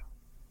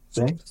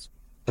 See?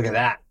 Look at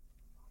that.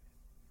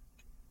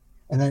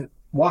 And then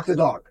walk the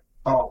dog.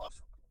 Oh.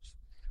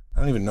 I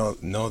don't even know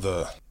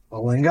the... The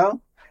lingo?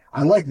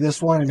 I like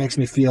this one. It makes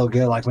me feel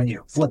good. Like when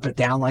you flip it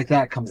down like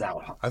that, it comes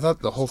out. I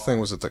thought the whole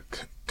thing was to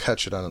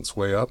catch it on its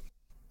way up.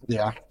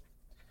 Yeah.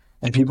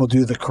 And people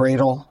do the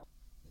cradle.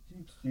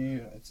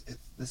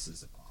 This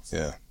is impossible.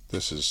 Yeah.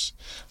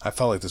 I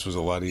felt like this was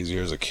a lot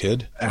easier as a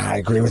kid. I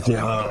agree with you.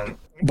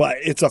 But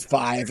it's a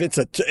 5. It's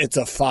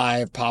a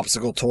 5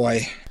 popsicle toy.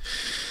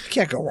 You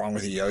can't go wrong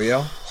with a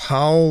yo-yo.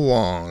 How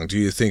long do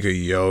you think a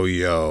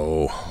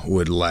yo-yo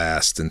would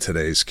last in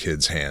today's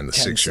kid's hand?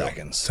 10 6-year-old?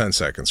 seconds. 10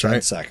 seconds, right?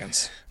 10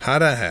 seconds. How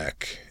the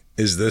heck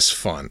is this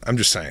fun? I'm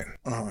just saying.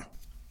 Uh-huh.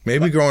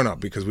 Maybe growing up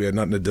because we had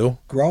nothing to do.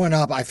 Growing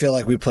up, I feel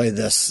like we played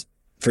this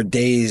for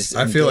days.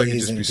 I feel like you'd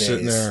just be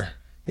sitting there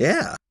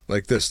Yeah.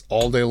 like this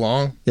all day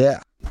long.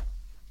 Yeah.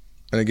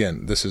 And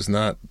again, this is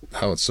not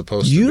how it's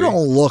supposed to be. You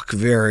don't look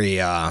very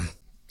I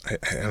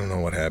don't know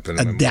what happened.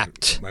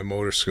 adept. My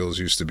motor skills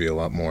used to be a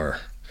lot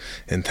more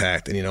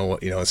intact. And you know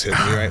what? You know what's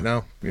hitting me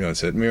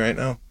right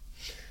now?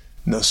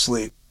 No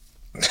sleep.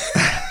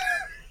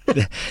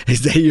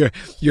 Is that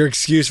your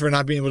excuse for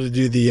not being able to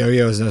do the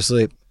yo-yo is no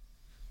sleep?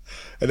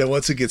 And then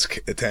once it gets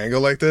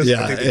tangled like this,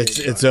 Yeah, I think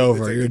it's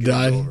over. You're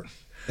done. Over.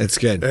 It's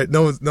good.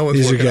 No one's These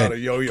are working good. out a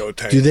yo-yo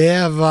tangle. Do they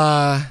have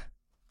I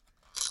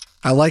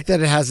like that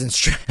it has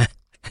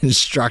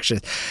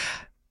instructions.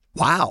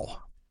 Wow.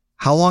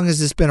 How long has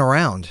this been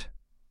around?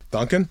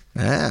 Duncan?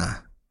 Yeah.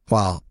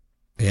 Well,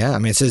 yeah. I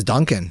mean, it says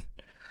Duncan.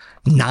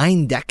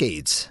 9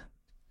 decades.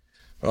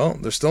 Well,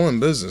 they're still in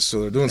business,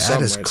 so they're doing That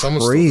something is right.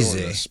 Someone's crazy. still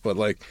doing this. But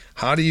like,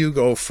 how do you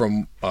go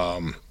from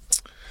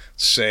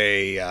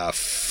say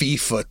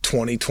FIFA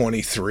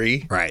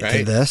 2023 Right,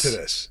 to this? to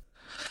this?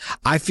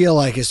 I feel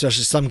like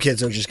especially some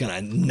kids are just going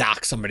to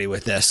knock somebody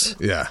with this.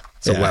 Yeah,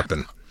 it's a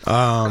weapon.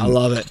 I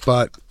love it.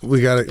 But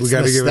we got to give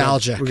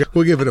nostalgia. it.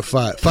 We'll give it a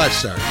 5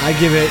 star. I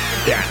give it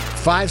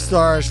 5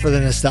 stars for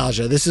the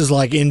nostalgia. This is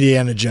like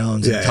Indiana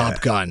Jones and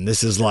Top Gun.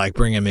 This is like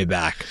bringing me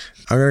back.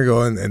 I'm gonna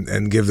go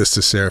and give this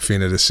to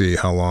Serafina to see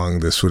how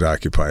long this would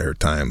occupy her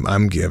time.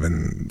 You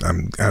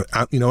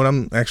know what?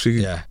 I'm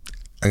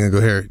gonna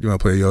go here. You want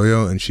to play a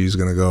yo-yo? And she's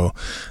gonna go.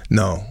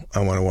 No,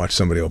 I want to watch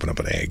somebody open up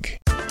an egg.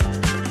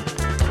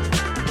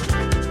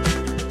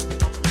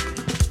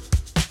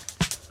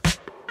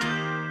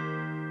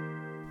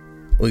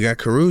 We got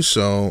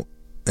Caruso,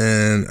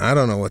 and I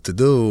don't know what to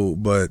do,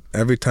 but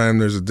every time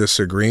there's a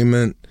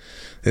disagreement,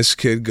 this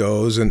kid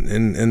goes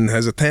and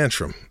has a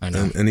tantrum. I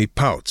know. And he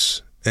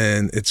pouts,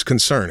 and it's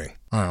concerning.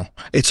 Oh,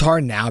 it's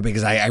hard now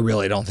because I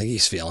really don't think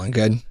he's feeling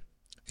good.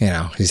 You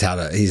know, he's had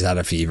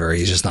a fever.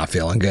 He's just not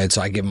feeling good. So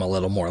I give him a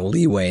little more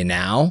leeway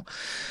now.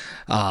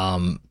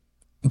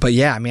 But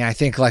yeah, I mean, I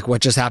think like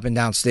what just happened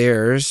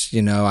downstairs,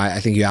 you know, I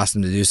think you asked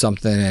him to do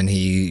something and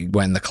he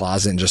went in the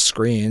closet and just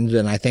screamed.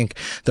 And I think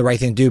the right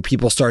thing to do,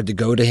 people started to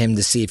go to him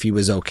to see if he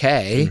was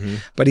okay,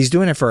 but he's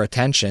doing it for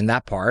attention,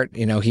 that part.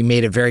 You know, he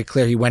made it very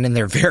clear. He went in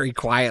there very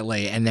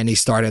quietly and then he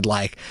started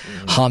like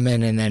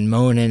humming and then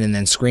moaning and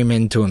then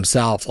screaming to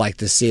himself, like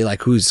to see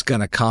like who's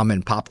going to come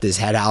and pop his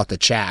head out to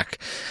check.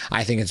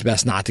 I think it's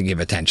best not to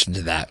give attention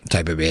to that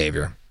type of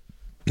behavior.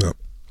 No.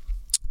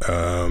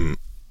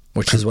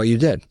 Which is what you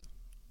did.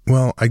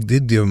 Well, I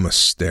did give him a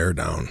stare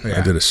down. Yeah.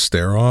 I did a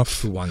stare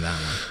off. Who won that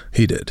one?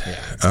 He did.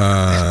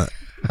 Yeah,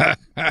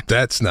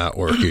 that's not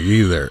working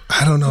either.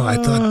 I don't know. I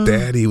thought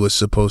Daddy was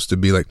supposed to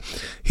be like,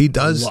 he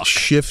does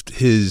shift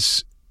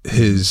his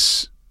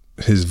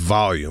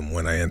volume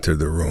when I enter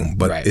the room,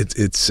 but right.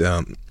 it's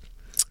not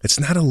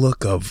a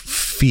look of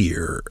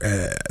fear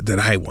that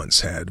I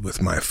once had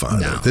with my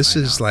father. No, this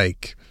is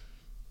like,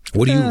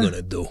 what are you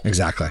gonna do?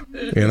 Exactly.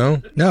 You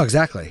know? No,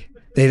 exactly.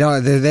 They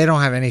don't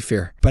have any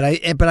fear. But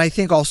I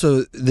think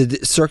also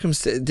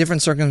the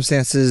different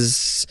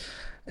circumstances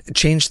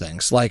change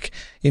things. Like,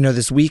 you know,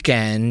 this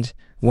weekend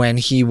when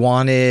he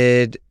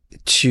was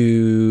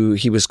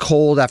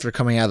cold after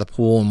coming out of the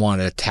pool and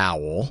wanted a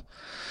towel.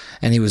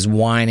 And he was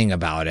whining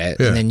about it.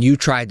 Yeah. And then you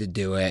tried to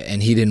do it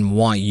and he didn't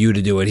want you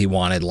to do it. He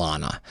wanted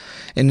Lana.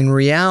 And in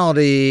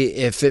reality,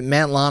 if it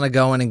meant Lana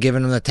going and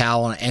giving him the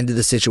towel and ended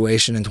the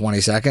situation in 20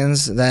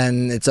 seconds,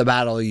 then it's a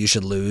battle you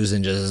should lose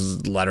and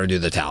just let her do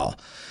the towel.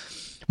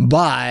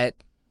 But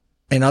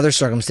in other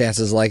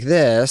circumstances like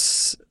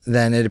this,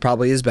 then it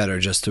probably is better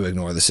just to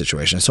ignore the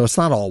situation. So it's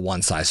not all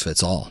one size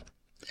fits all.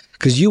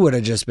 Because you would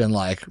have just been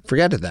like,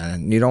 forget it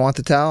then. You don't want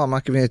the towel? I'm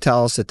not giving you the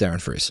towel. Sit there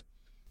and freeze.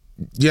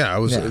 Yeah, I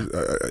was.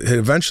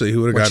 Eventually, he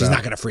would have got. Which is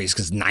not going to freeze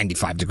because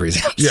 95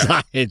 degrees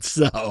outside. Yeah.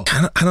 So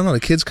I don't know. The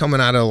kid's coming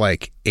out of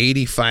like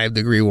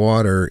 85-degree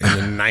water in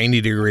the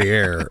 90-degree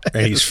air,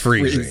 and he's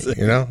freezing.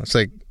 You know, it's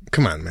like,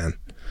 come on, man.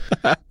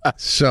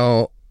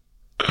 So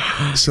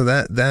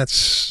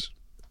that's,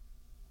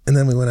 and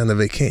then we went on the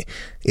vacation.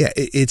 Yeah,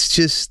 it's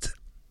just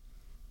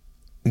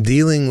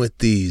dealing with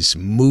these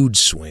mood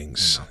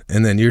swings,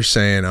 and then you're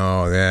saying,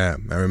 "Oh yeah,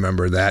 I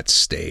remember that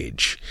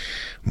stage."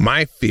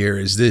 My fear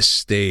is this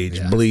stage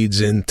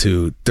bleeds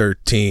into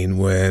 13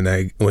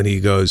 when he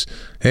goes,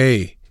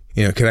 "Hey,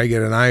 you know, can I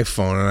get an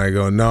iPhone?" And I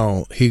go,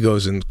 "No." He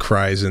goes and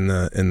cries in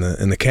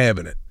the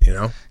cabinet. You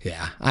know?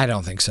 Yeah, I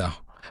don't think so.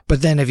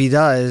 But then if he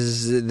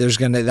does,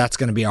 that's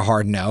gonna be a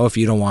hard no if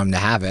you don't want him to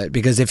have it.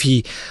 Because if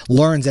he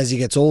learns as he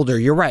gets older,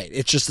 you're right.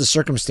 It's just the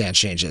circumstance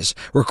changes.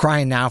 We're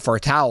crying now for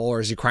a towel, or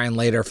is he crying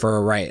later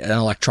for an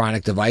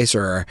electronic device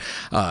or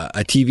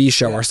a TV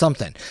show or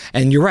something?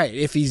 And you're right.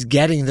 If he's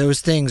getting those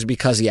things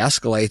because he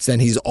escalates, then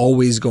he's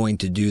always going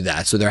to do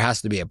that. So there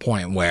has to be a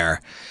point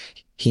where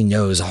he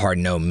knows a hard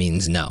no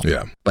means no.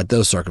 Yeah. But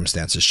those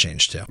circumstances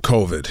change too.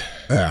 COVID.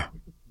 Yeah.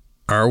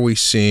 Are we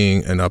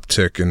seeing an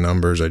uptick in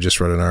numbers? I just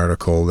read an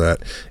article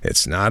that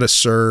it's not a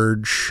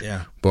surge,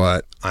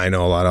 but I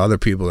know a lot of other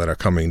people that are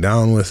coming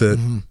down with it.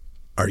 Mm-hmm.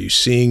 Are you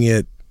seeing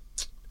it?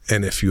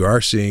 And if you are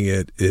seeing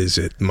it, is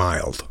it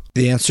mild?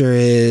 The answer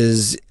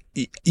is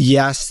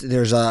yes.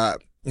 There's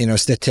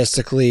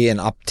statistically an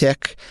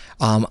uptick.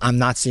 I'm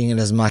not seeing it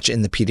as much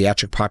in the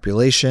pediatric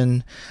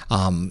population.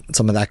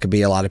 Some of that could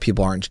be a lot of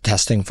people aren't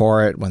testing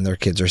for it when their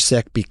kids are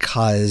sick,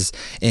 because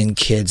in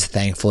kids,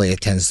 thankfully,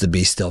 it tends to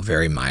be still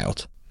very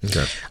mild.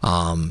 Okay.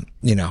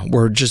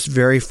 We're just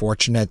very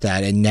fortunate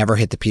that it never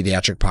hit the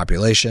pediatric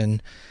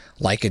population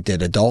like it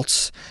did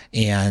adults.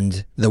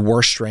 And the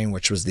worst strain,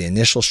 which was the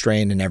initial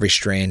strain, and every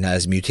strain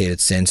has mutated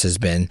since, has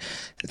been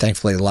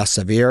thankfully less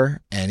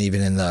severe. And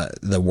even in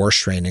the worst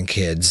strain in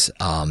kids,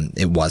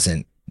 it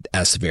wasn't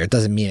as severe. It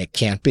doesn't mean it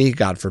can't be,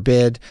 God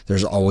forbid.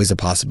 There's always a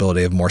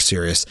possibility of more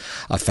serious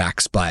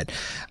effects. But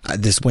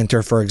this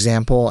winter, for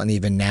example, and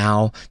even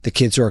now, the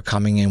kids who are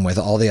coming in with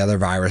all the other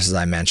viruses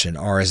I mentioned,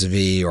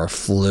 RSV or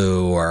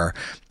flu or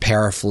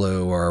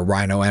paraflu or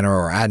rhinoenter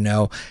or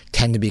adeno,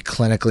 tend to be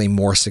clinically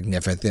more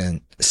significant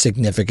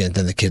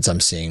than the kids I'm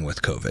seeing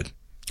with COVID.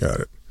 Got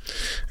it.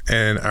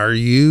 And are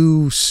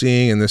you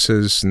seeing, and this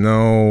is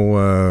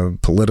no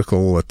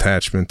political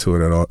attachment to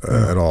it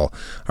at all,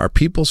 are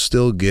people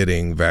still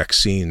getting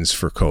vaccines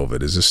for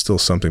COVID? Is this still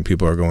something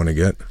people are going to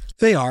get?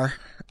 They are,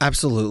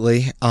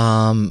 absolutely.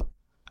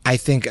 I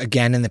think,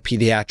 again, in the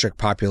pediatric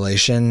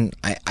population,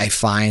 I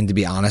find, to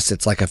be honest,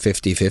 it's like a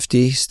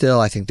 50-50 still.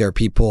 I think there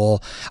are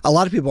a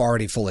lot of people are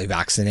already fully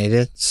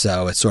vaccinated,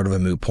 so it's sort of a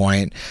moot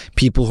point.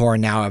 People who are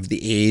now of the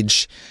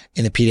age,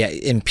 in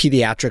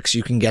pediatrics,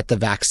 you can get the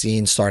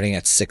vaccine starting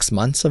at 6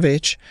 months of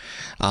age,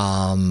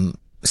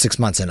 6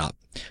 months and up.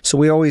 So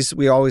we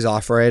always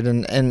offer it,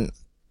 and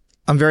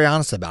I'm very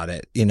honest about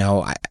it.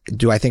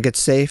 Do I think it's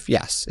safe?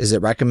 Yes. Is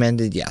it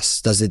recommended?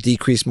 Yes. Does it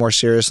decrease more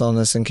serious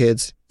illness in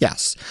kids?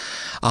 Yes.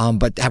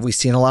 But have we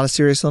seen a lot of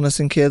serious illness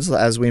in kids,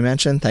 as we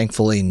mentioned?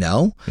 Thankfully,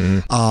 no.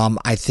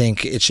 I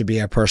think it should be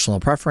a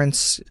personal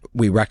preference.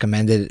 We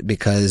recommend it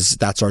because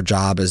that's our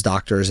job as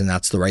doctors and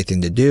that's the right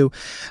thing to do.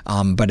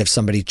 But if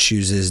somebody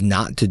chooses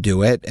not to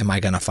do it, am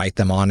I going to fight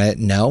them on it?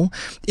 No.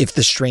 If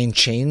the strain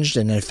changed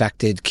and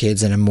affected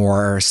kids in a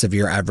more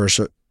severe adverse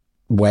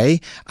way,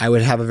 I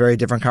would have a very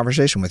different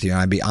conversation with you.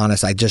 And I'd be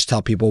honest. I just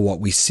tell people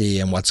what we see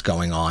and what's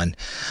going on,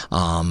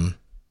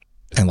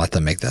 and let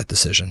them make that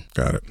decision.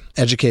 Got it.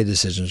 Educated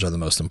decisions are the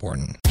most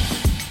important.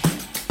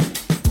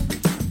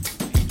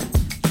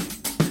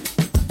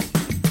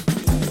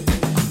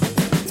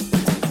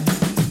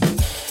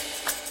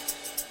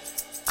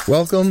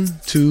 Welcome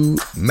to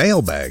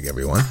Mailbag,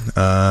 everyone,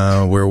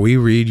 where we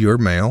read your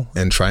mail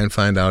and try and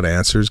find out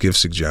answers, give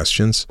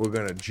suggestions. We're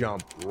going to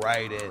jump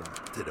right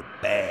into the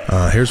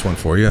bag. Here's one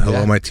for you.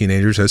 Hello, my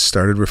teenagers has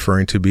started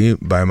referring to me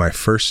by my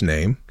first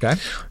name. Okay.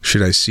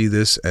 Should I see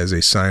this as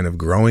a sign of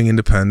growing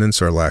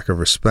independence or lack of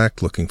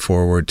respect? Looking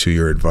forward to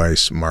your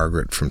advice,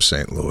 Margaret from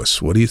St.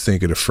 Louis. What do you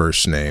think of the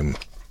first name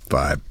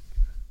vibe?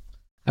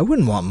 I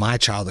wouldn't want my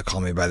child to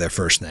call me by their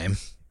first name.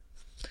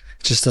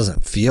 Just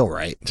doesn't feel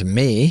right to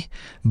me,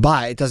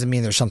 but it doesn't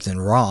mean there's something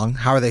wrong.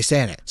 How are they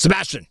saying it?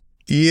 Sebastian.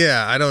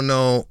 Yeah, I don't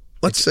know.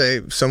 Let's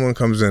say someone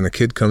comes in, a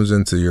kid comes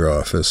into your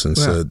office and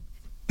said,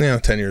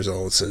 10 years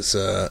old, says,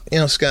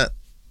 Scott,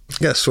 I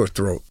got a sore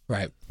throat.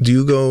 Right. Do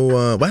you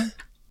go, what?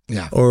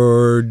 Yeah.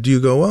 Or do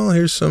you go, well,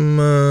 here's some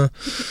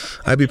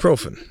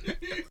ibuprofen?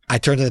 I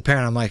turn to the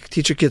parent. I'm like,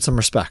 teach your kid some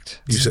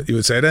respect. You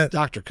would say that?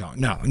 Dr. Cohen.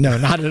 No,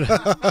 not at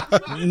all.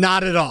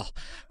 Not at all.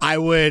 I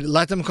would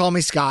let them call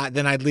me Scott.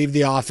 Then I'd leave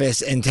the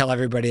office and tell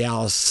everybody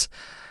else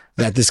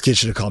that this kid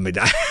should have called me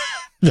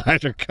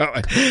Dr.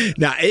 Cohen.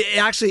 Now,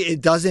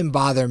 it doesn't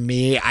bother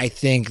me. I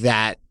think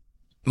that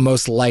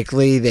most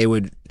likely they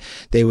would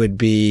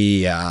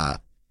be,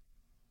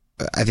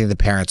 I think the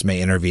parents may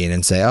intervene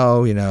and say,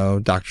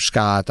 Dr.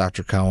 Scott,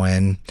 Dr.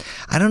 Cohen.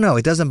 I don't know.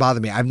 It doesn't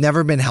bother me. I've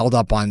never been held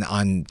up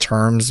on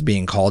terms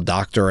being called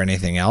doctor or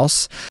anything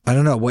else. I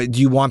don't know. What do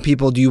you want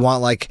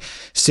like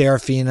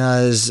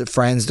Serafina's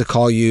friends to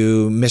call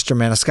you Mr.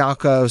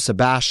 Maniscalco,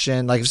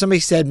 Sebastian? Like if somebody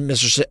said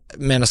Mr.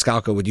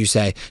 Maniscalco, would you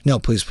say, no,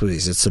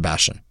 please, it's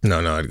Sebastian?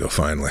 No, I'd go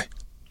finally.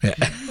 Yeah.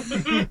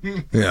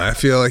 Yeah, I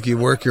feel like you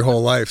work your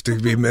whole life to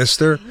be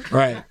Mr.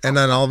 Right. And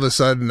then all of a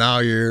sudden now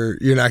you're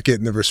not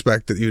getting the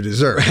respect that you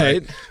deserve.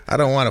 Right. I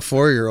don't want a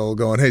 4-year-old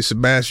going, hey,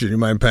 Sebastian, you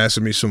mind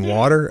passing me some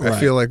water? Right. I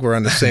feel like we're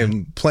on the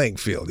same playing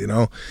field,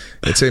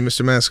 I'd say,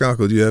 Mr.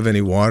 Maniscalco, do you have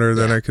any water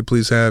that I could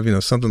please have?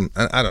 Something.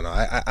 I don't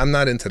know. I'm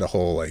not into the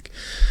whole like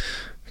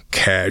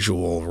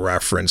casual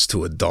reference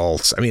to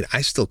adults. I mean,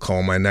 I still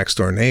call my next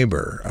door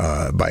neighbor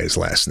by his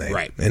last name.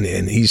 Right. And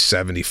he's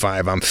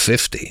 75, I'm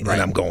 50, right.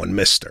 And I'm going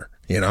Mr.,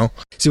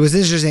 See, what's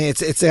interesting,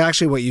 it's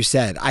actually what you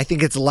said. I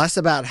think it's less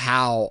about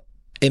how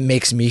it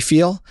makes me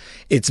feel.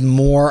 It's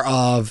more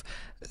of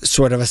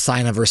sort of a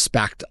sign of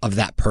respect of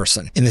that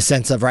person in the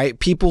sense of, right,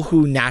 people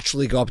who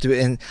naturally go up to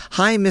it and,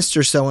 hi,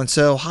 Mr.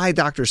 So-and-so, hi,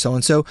 Dr.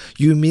 So-and-so,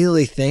 you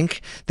immediately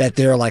think that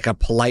they're like a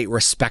polite,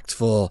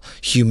 respectful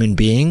human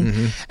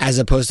being, as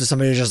opposed to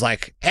somebody who's just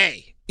like,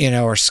 hey,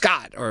 or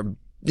Scott, or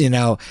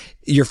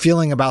your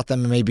feeling about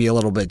them may be a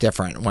little bit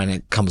different when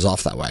it comes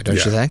off that way,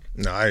 don't you think?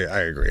 No, I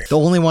agree. The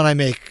only one I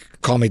make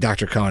call me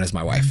Dr. Cohen is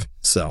my wife.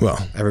 So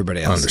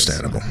everybody else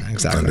understandable.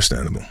 Exactly.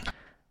 Understandable.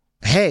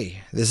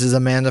 Hey, this is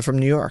Amanda from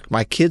New York.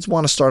 My kids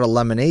want to start a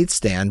lemonade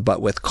stand,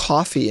 but with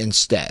coffee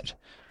instead.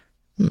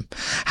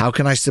 How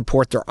can I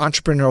support their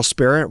entrepreneurial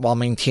spirit while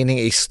maintaining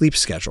a sleep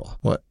schedule?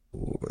 What?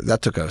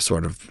 That took a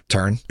sort of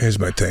turn. Here's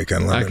my take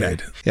on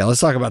lemonade. Okay. Yeah,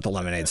 let's talk about the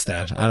lemonade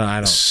stand. I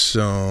don't.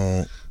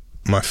 So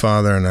my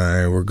father and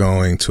I were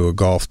going to a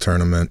golf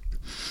tournament,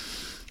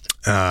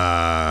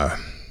 and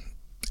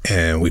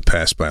we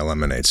passed by a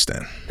lemonade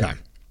stand. Okay.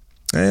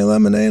 Hey,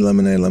 lemonade.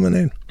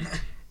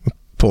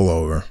 Pull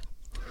over.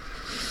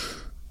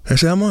 I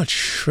said, how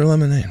much for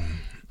lemonade?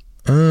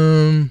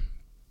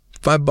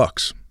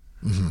 $5.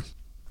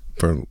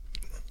 For, all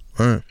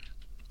right.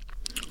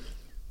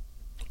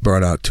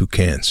 Brought out 2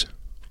 cans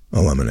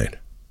of lemonade.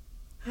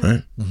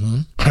 Right?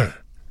 I'm sorry.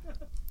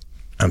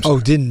 Oh,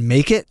 didn't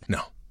make it?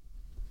 No.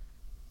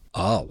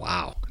 Oh,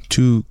 wow.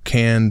 2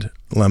 canned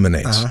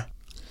lemonades.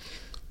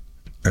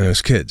 And it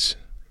was kids.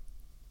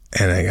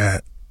 And I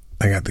got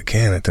the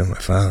can. I told my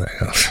father, I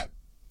go,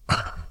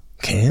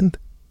 canned?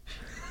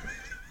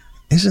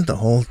 Isn't the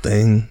whole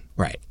thing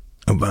right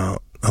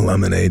about a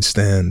lemonade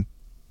stand,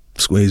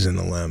 squeezing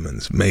the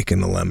lemons,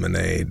 making the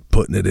lemonade,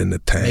 putting it in the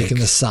tank, making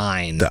the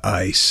sign, the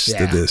ice,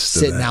 the this, the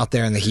sitting that. out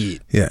there in the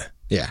heat? Yeah.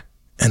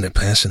 And they're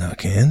passing out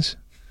cans?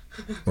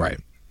 Right.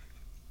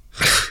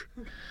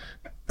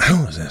 I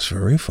always ask for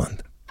a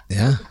refund.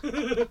 Yeah.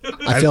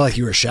 I feel like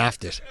you were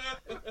shafted.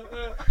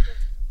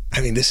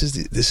 I mean, this is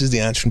the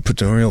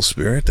entrepreneurial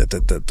spirit that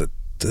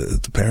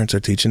the parents are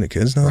teaching the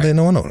kids. No, right.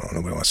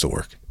 nobody wants to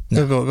work.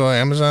 No. Go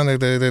Amazon.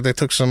 They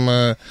took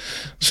some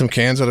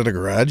cans out of the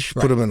garage,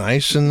 put them in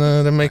ice, and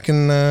they're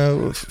making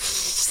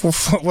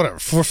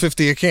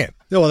 $4.50 a can.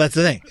 No, well, that's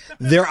the thing.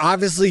 They're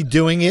obviously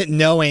doing it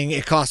knowing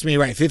it cost me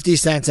 50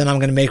 cents and I'm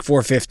going to make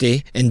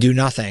 $4.50 and do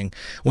nothing.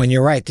 When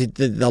you're right,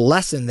 the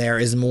lesson there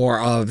is more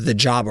of the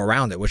job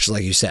around it, which is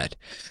like you said.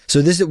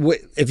 So this is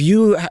if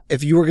you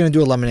were going to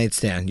do a lemonade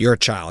stand, you're a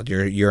child,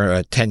 you're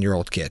a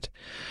 10-year-old kid.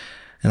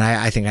 And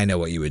I think I know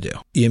what you would do.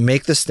 You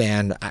make the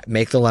stand,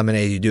 make the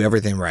lemonade, you do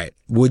everything right.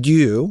 Would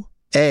you,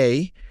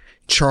 A,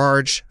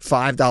 charge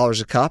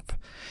 $5 a cup,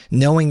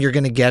 knowing you're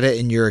going to get it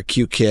and you're a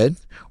cute kid?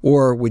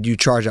 Or would you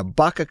charge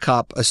 $1 a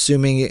cup,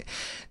 assuming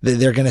that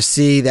they're going to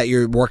see that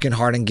you're working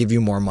hard and give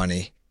you more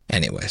money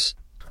anyways?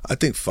 I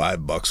think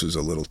 $5 was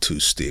a little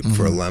too steep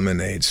for a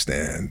lemonade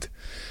stand.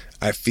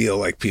 I feel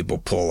like people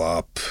pull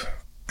up,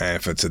 and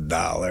if it's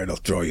 $1, they'll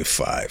throw you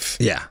 $5.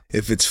 Yeah.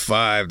 If it's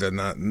 $5, they're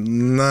not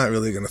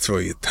really going to throw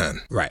you $10.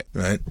 Right.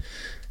 Right.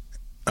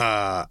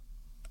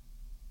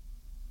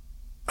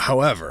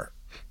 However,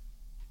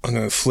 I'm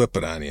going to flip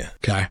it on you.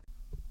 Okay.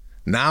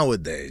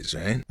 Nowadays,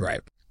 right?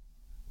 Right.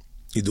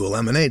 You do a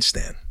lemonade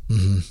stand.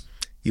 Mm-hmm.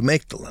 You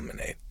make the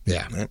lemonade.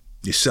 Yeah. Right?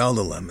 You sell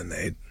the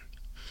lemonade.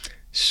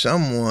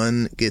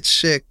 Someone gets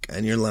sick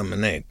on your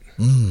lemonade.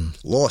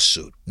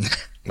 Lawsuit.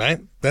 Right?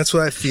 That's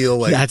what I feel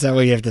like. That's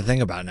what you have to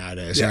think about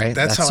nowadays, right?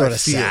 That's how sort I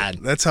of feel. sad.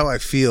 That's how I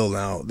feel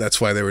now.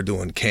 That's why they were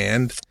doing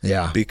canned.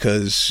 Yeah.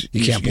 Because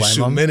you can't blame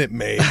sue them. Minute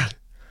Maid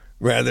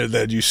rather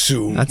than you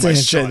sue That's my an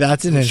son.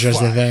 that's an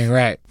interesting thing,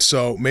 right?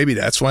 So maybe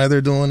that's why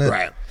they're doing it.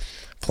 Right.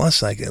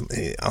 Plus, like,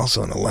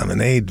 also in the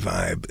lemonade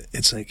vibe,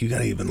 it's like you got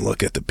to even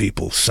look at the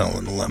people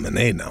selling the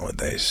lemonade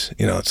nowadays.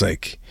 You know, it's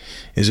like,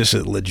 is this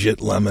a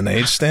legit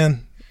lemonade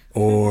stand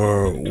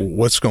or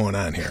what's going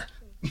on here?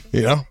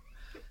 You know?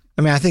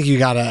 I mean, I think you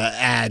got to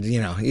add,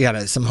 you got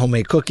to some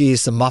homemade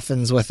cookies, some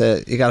muffins with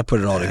it. You got to put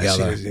it all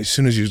together. As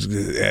soon as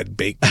you add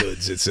baked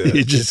goods, it's a,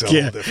 you just it's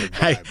a whole different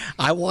vibe.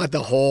 I want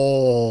the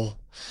whole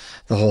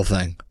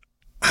thing.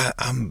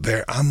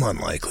 I'm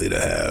unlikely to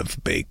have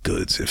baked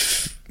goods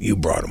if you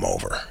brought them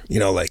over. You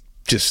know, like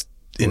just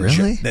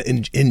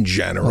in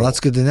general. Well, that's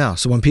good to know.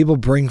 So when people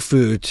bring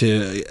food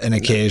to an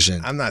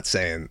occasion, I'm not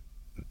saying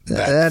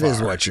that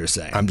is what you're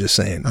saying. I'm just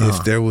saying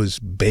if there was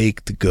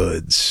baked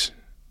goods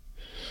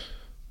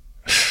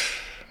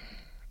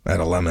at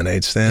a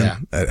lemonade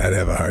stand, I'd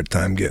have a hard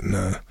time getting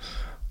a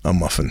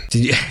muffin.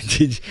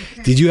 Did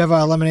you have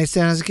a lemonade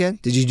stand as a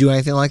kid? Did you do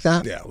anything like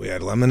that? Yeah, we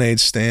had a lemonade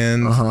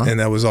stand, and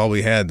that was all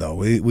we had, though.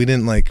 We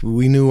didn't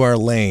we knew our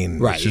lane.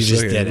 Right, you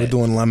just did it. We're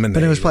doing lemonade.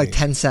 But it was probably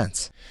 10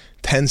 cents.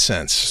 10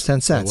 cents.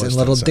 10 cents in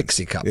little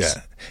Dixie cups.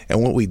 Yeah.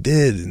 And what we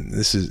did, and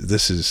this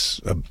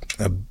is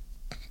a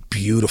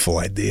beautiful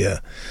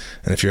idea,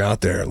 and if you're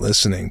out there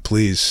listening,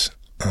 please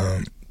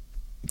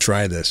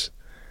try this.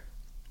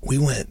 We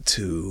went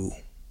to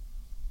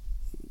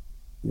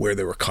where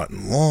they were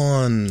cutting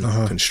lawn,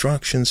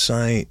 construction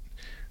site.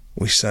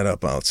 We set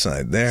up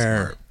outside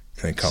there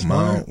and come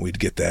out. We'd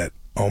get that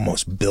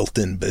almost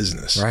built-in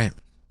business. Right.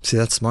 See,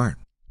 that's smart.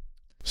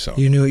 So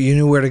you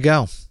knew where to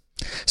go.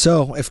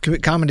 So if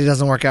comedy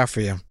doesn't work out for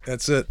you,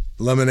 that's it.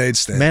 Lemonade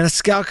stand.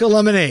 Maniscalco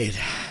lemonade.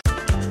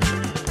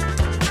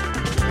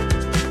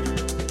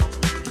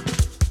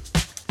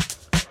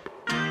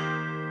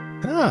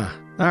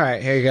 All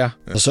right, here you go.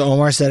 So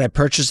Omar said, I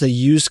purchased a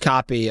used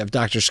copy of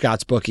Dr.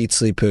 Scott's book, Eat,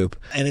 Sleep, Poop,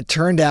 and it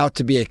turned out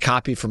to be a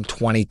copy from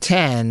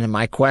 2010. And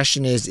my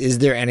question is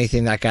there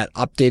anything that got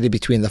updated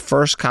between the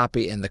first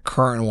copy and the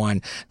current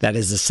one that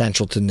is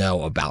essential to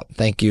know about?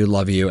 Thank you,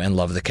 love you, and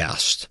love the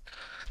cast.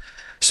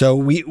 So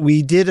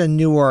we did a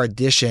newer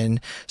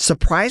edition.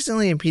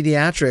 Surprisingly, in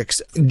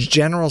pediatrics,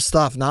 general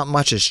stuff, not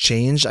much has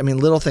changed. I mean,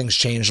 little things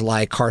changed,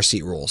 like car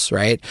seat rules,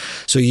 right?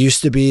 So it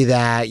used to be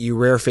that you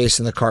rear face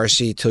in the car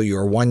seat till you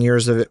were 1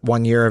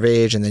 year of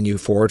age, and then you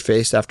forward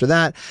faced after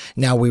that.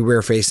 Now we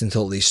rear face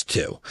until at least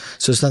 2.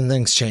 So some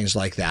things changed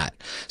like that.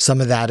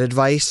 Some of that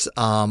advice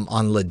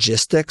on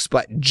logistics,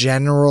 but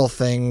general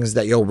things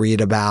that you'll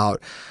read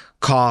about.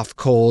 Cough,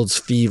 colds,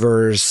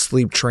 fevers,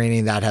 sleep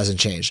training, that hasn't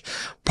changed.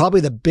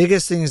 Probably the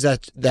biggest things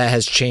that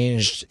has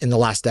changed in the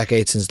last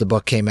decade since the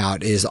book came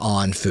out is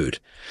on food.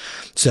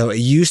 So it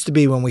used to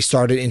be when we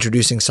started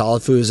introducing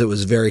solid foods, it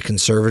was very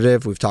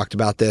conservative. We've talked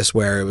about this,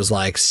 where it was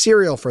like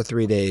cereal for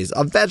 3 days,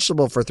 a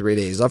vegetable for 3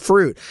 days, a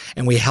fruit.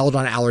 And we held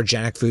on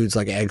allergenic foods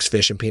like eggs,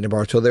 fish, and peanut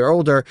butter till they're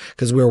older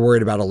because we were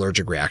worried about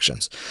allergic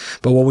reactions.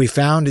 But what we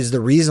found is the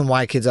reason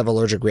why kids have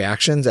allergic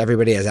reactions,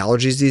 everybody has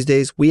allergies these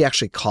days, we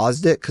actually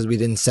caused it because we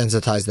didn't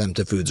sensitize them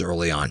to foods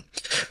early on.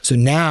 So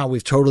now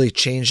we've totally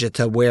changed it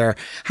to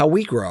how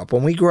we grew up.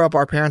 When we grew up,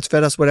 our parents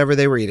fed us whatever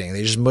they were eating.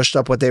 They just mushed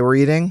up what they were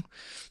eating.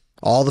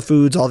 All the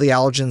foods, all the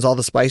allergens, all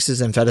the spices,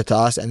 and fed it to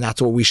us. And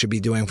that's what we should be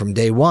doing from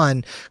day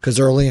one, because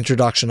early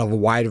introduction of a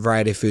wide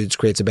variety of foods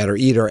creates a better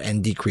eater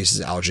and decreases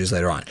allergies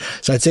later on.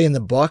 So I'd say in the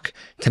book,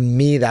 to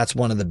me, that's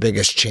one of the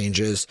biggest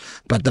changes.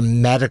 But the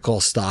medical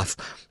stuff,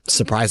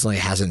 surprisingly,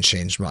 hasn't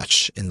changed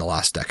much in the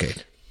last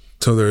decade.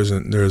 So there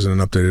isn't an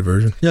updated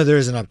version? No, there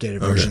is an updated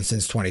version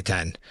since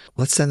 2010.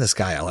 Let's send this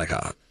guy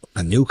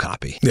A new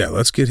copy. Yeah,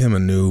 let's get him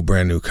a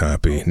brand new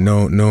copy.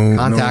 No.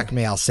 Contact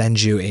me. I'll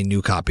send you a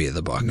new copy of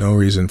the book. No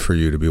reason for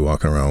you to be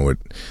walking around with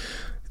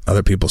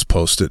other people's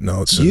Post-it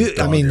notes. And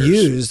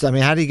Used.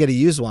 How do you get a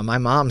used one? My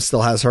mom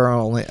still has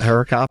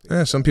her copy.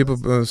 Yeah, some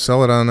people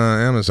sell it on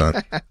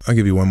Amazon. I'll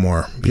give you one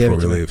more before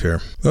we leave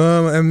here.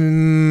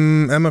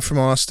 Emma from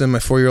Austin. My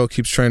 4-year-old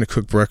keeps trying to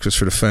cook breakfast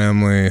for the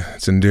family.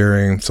 It's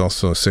endearing. It's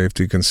also a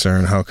safety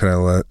concern. How can I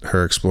let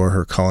her explore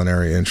her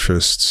culinary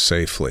interests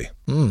safely?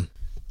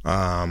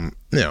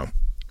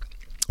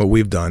 What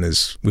we've done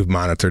is we've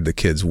monitored the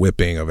kids'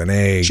 whipping of an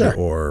egg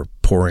or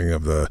pouring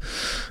of the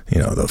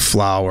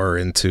flour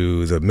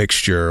into the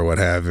mixture or what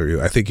have you.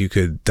 I think you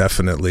could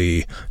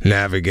definitely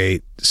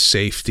navigate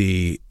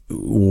safety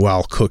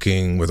while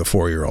cooking with a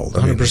 4-year-old.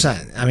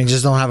 100%.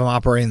 Just don't have them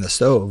operating the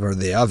stove or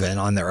the oven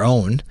on their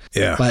own.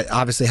 Yeah. But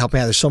obviously helping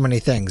out. There's so many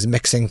things,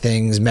 mixing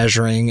things,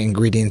 measuring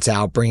ingredients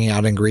out, bringing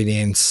out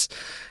ingredients,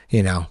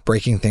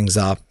 breaking things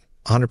up.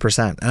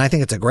 100%. And I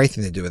think it's a great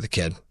thing to do with a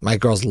kid. My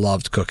girls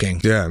loved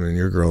cooking. Yeah,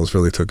 your girls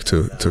really took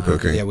to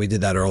cooking. Yeah, we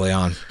did that early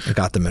on. It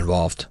got them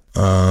involved.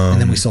 And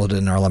then we sold it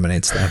in our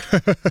lemonade stand.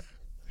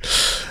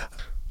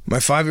 My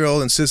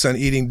 5-year-old insists on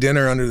eating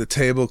dinner under the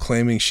table,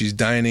 claiming she's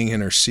dining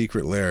in her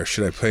secret lair.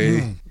 Should I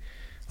play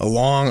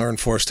along or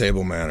enforce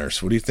table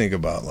manners? What do you think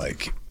about what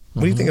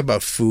do you think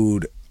about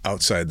food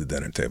outside the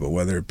dinner table,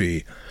 whether it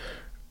be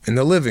in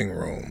the living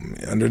room,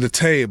 under the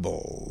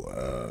table?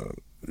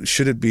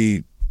 Should it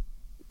be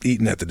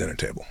eaten at the dinner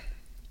table?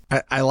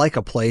 I like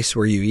a place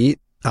where you eat.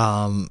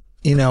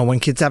 When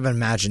kids have an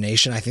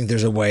imagination, I think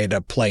there's a way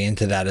to play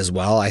into that as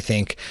well. I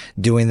think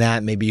doing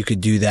that, maybe you could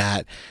do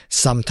that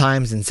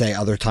sometimes and say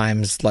other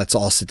times, let's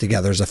all sit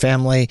together as a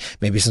family.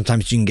 Maybe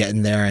sometimes you can get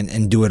in there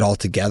and do it all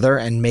together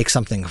and make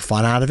something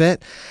fun out of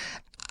it.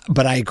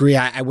 But I agree.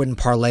 I wouldn't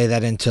parlay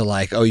that into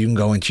you can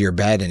go into your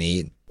bed and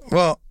eat.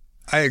 Well,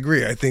 I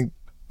agree. I think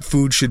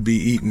food should be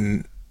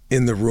eaten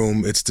in the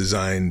room it's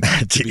designed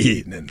to be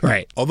eaten in.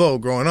 Right. Although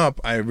growing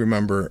up, I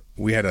remember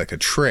we had a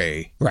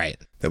tray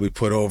that we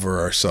put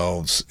over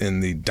ourselves in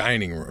the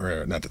dining room,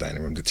 or not the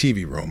dining room, the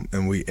TV room,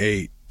 and we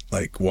ate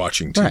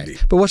watching TV.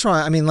 Right. But what's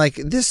wrong?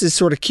 This is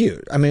sort of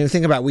cute.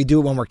 Think about it. We do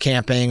it when we're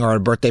camping or at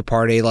a birthday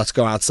party. Let's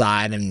go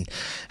outside and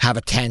have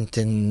a tent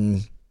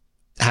and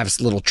have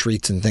little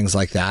treats and things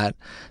like that.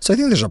 So I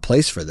think there's a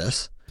place for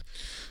this.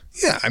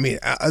 Yeah.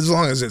 As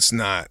long as it's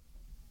not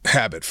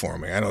habit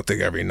forming. I don't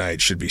think every night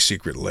should be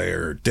secret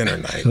lair dinner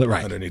night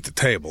underneath the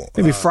table.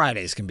 Maybe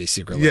Fridays can be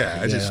secret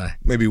lair. Yeah,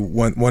 maybe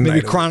one night. Maybe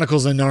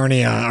Chronicles of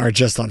Narnia are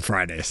just on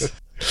Fridays.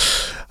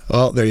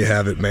 Well, there you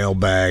have it.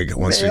 Mailbag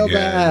once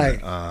again.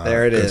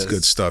 There it is.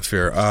 Good stuff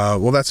here.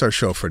 Well, that's our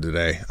show for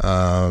today.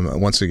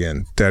 Once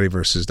again, Daddy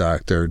versus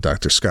Doctor,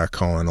 Dr. Scott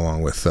Cohen,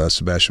 along with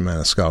Sebastian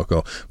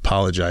Maniscalco.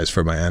 Apologize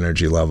for my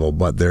energy level,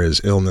 but there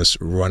is illness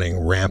running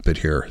rampant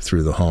here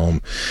through the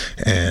home,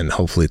 and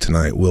hopefully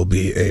tonight will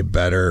be a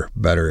better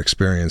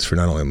experience for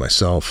not only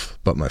myself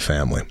but my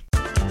family.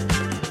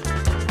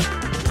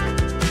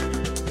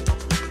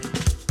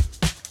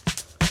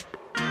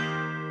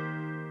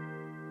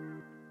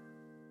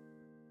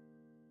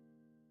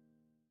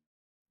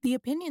 The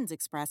opinions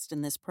expressed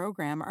in this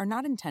program are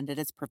not intended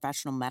as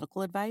professional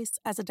medical advice,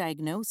 as a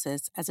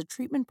diagnosis, as a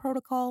treatment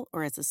protocol,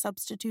 or as a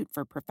substitute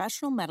for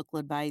professional medical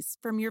advice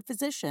from your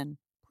physician.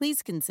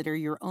 Please consider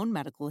your own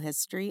medical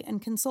history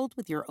and consult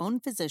with your own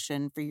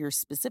physician for your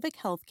specific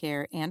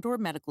healthcare and/or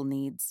medical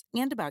needs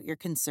and about your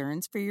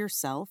concerns for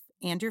yourself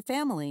and your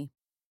family.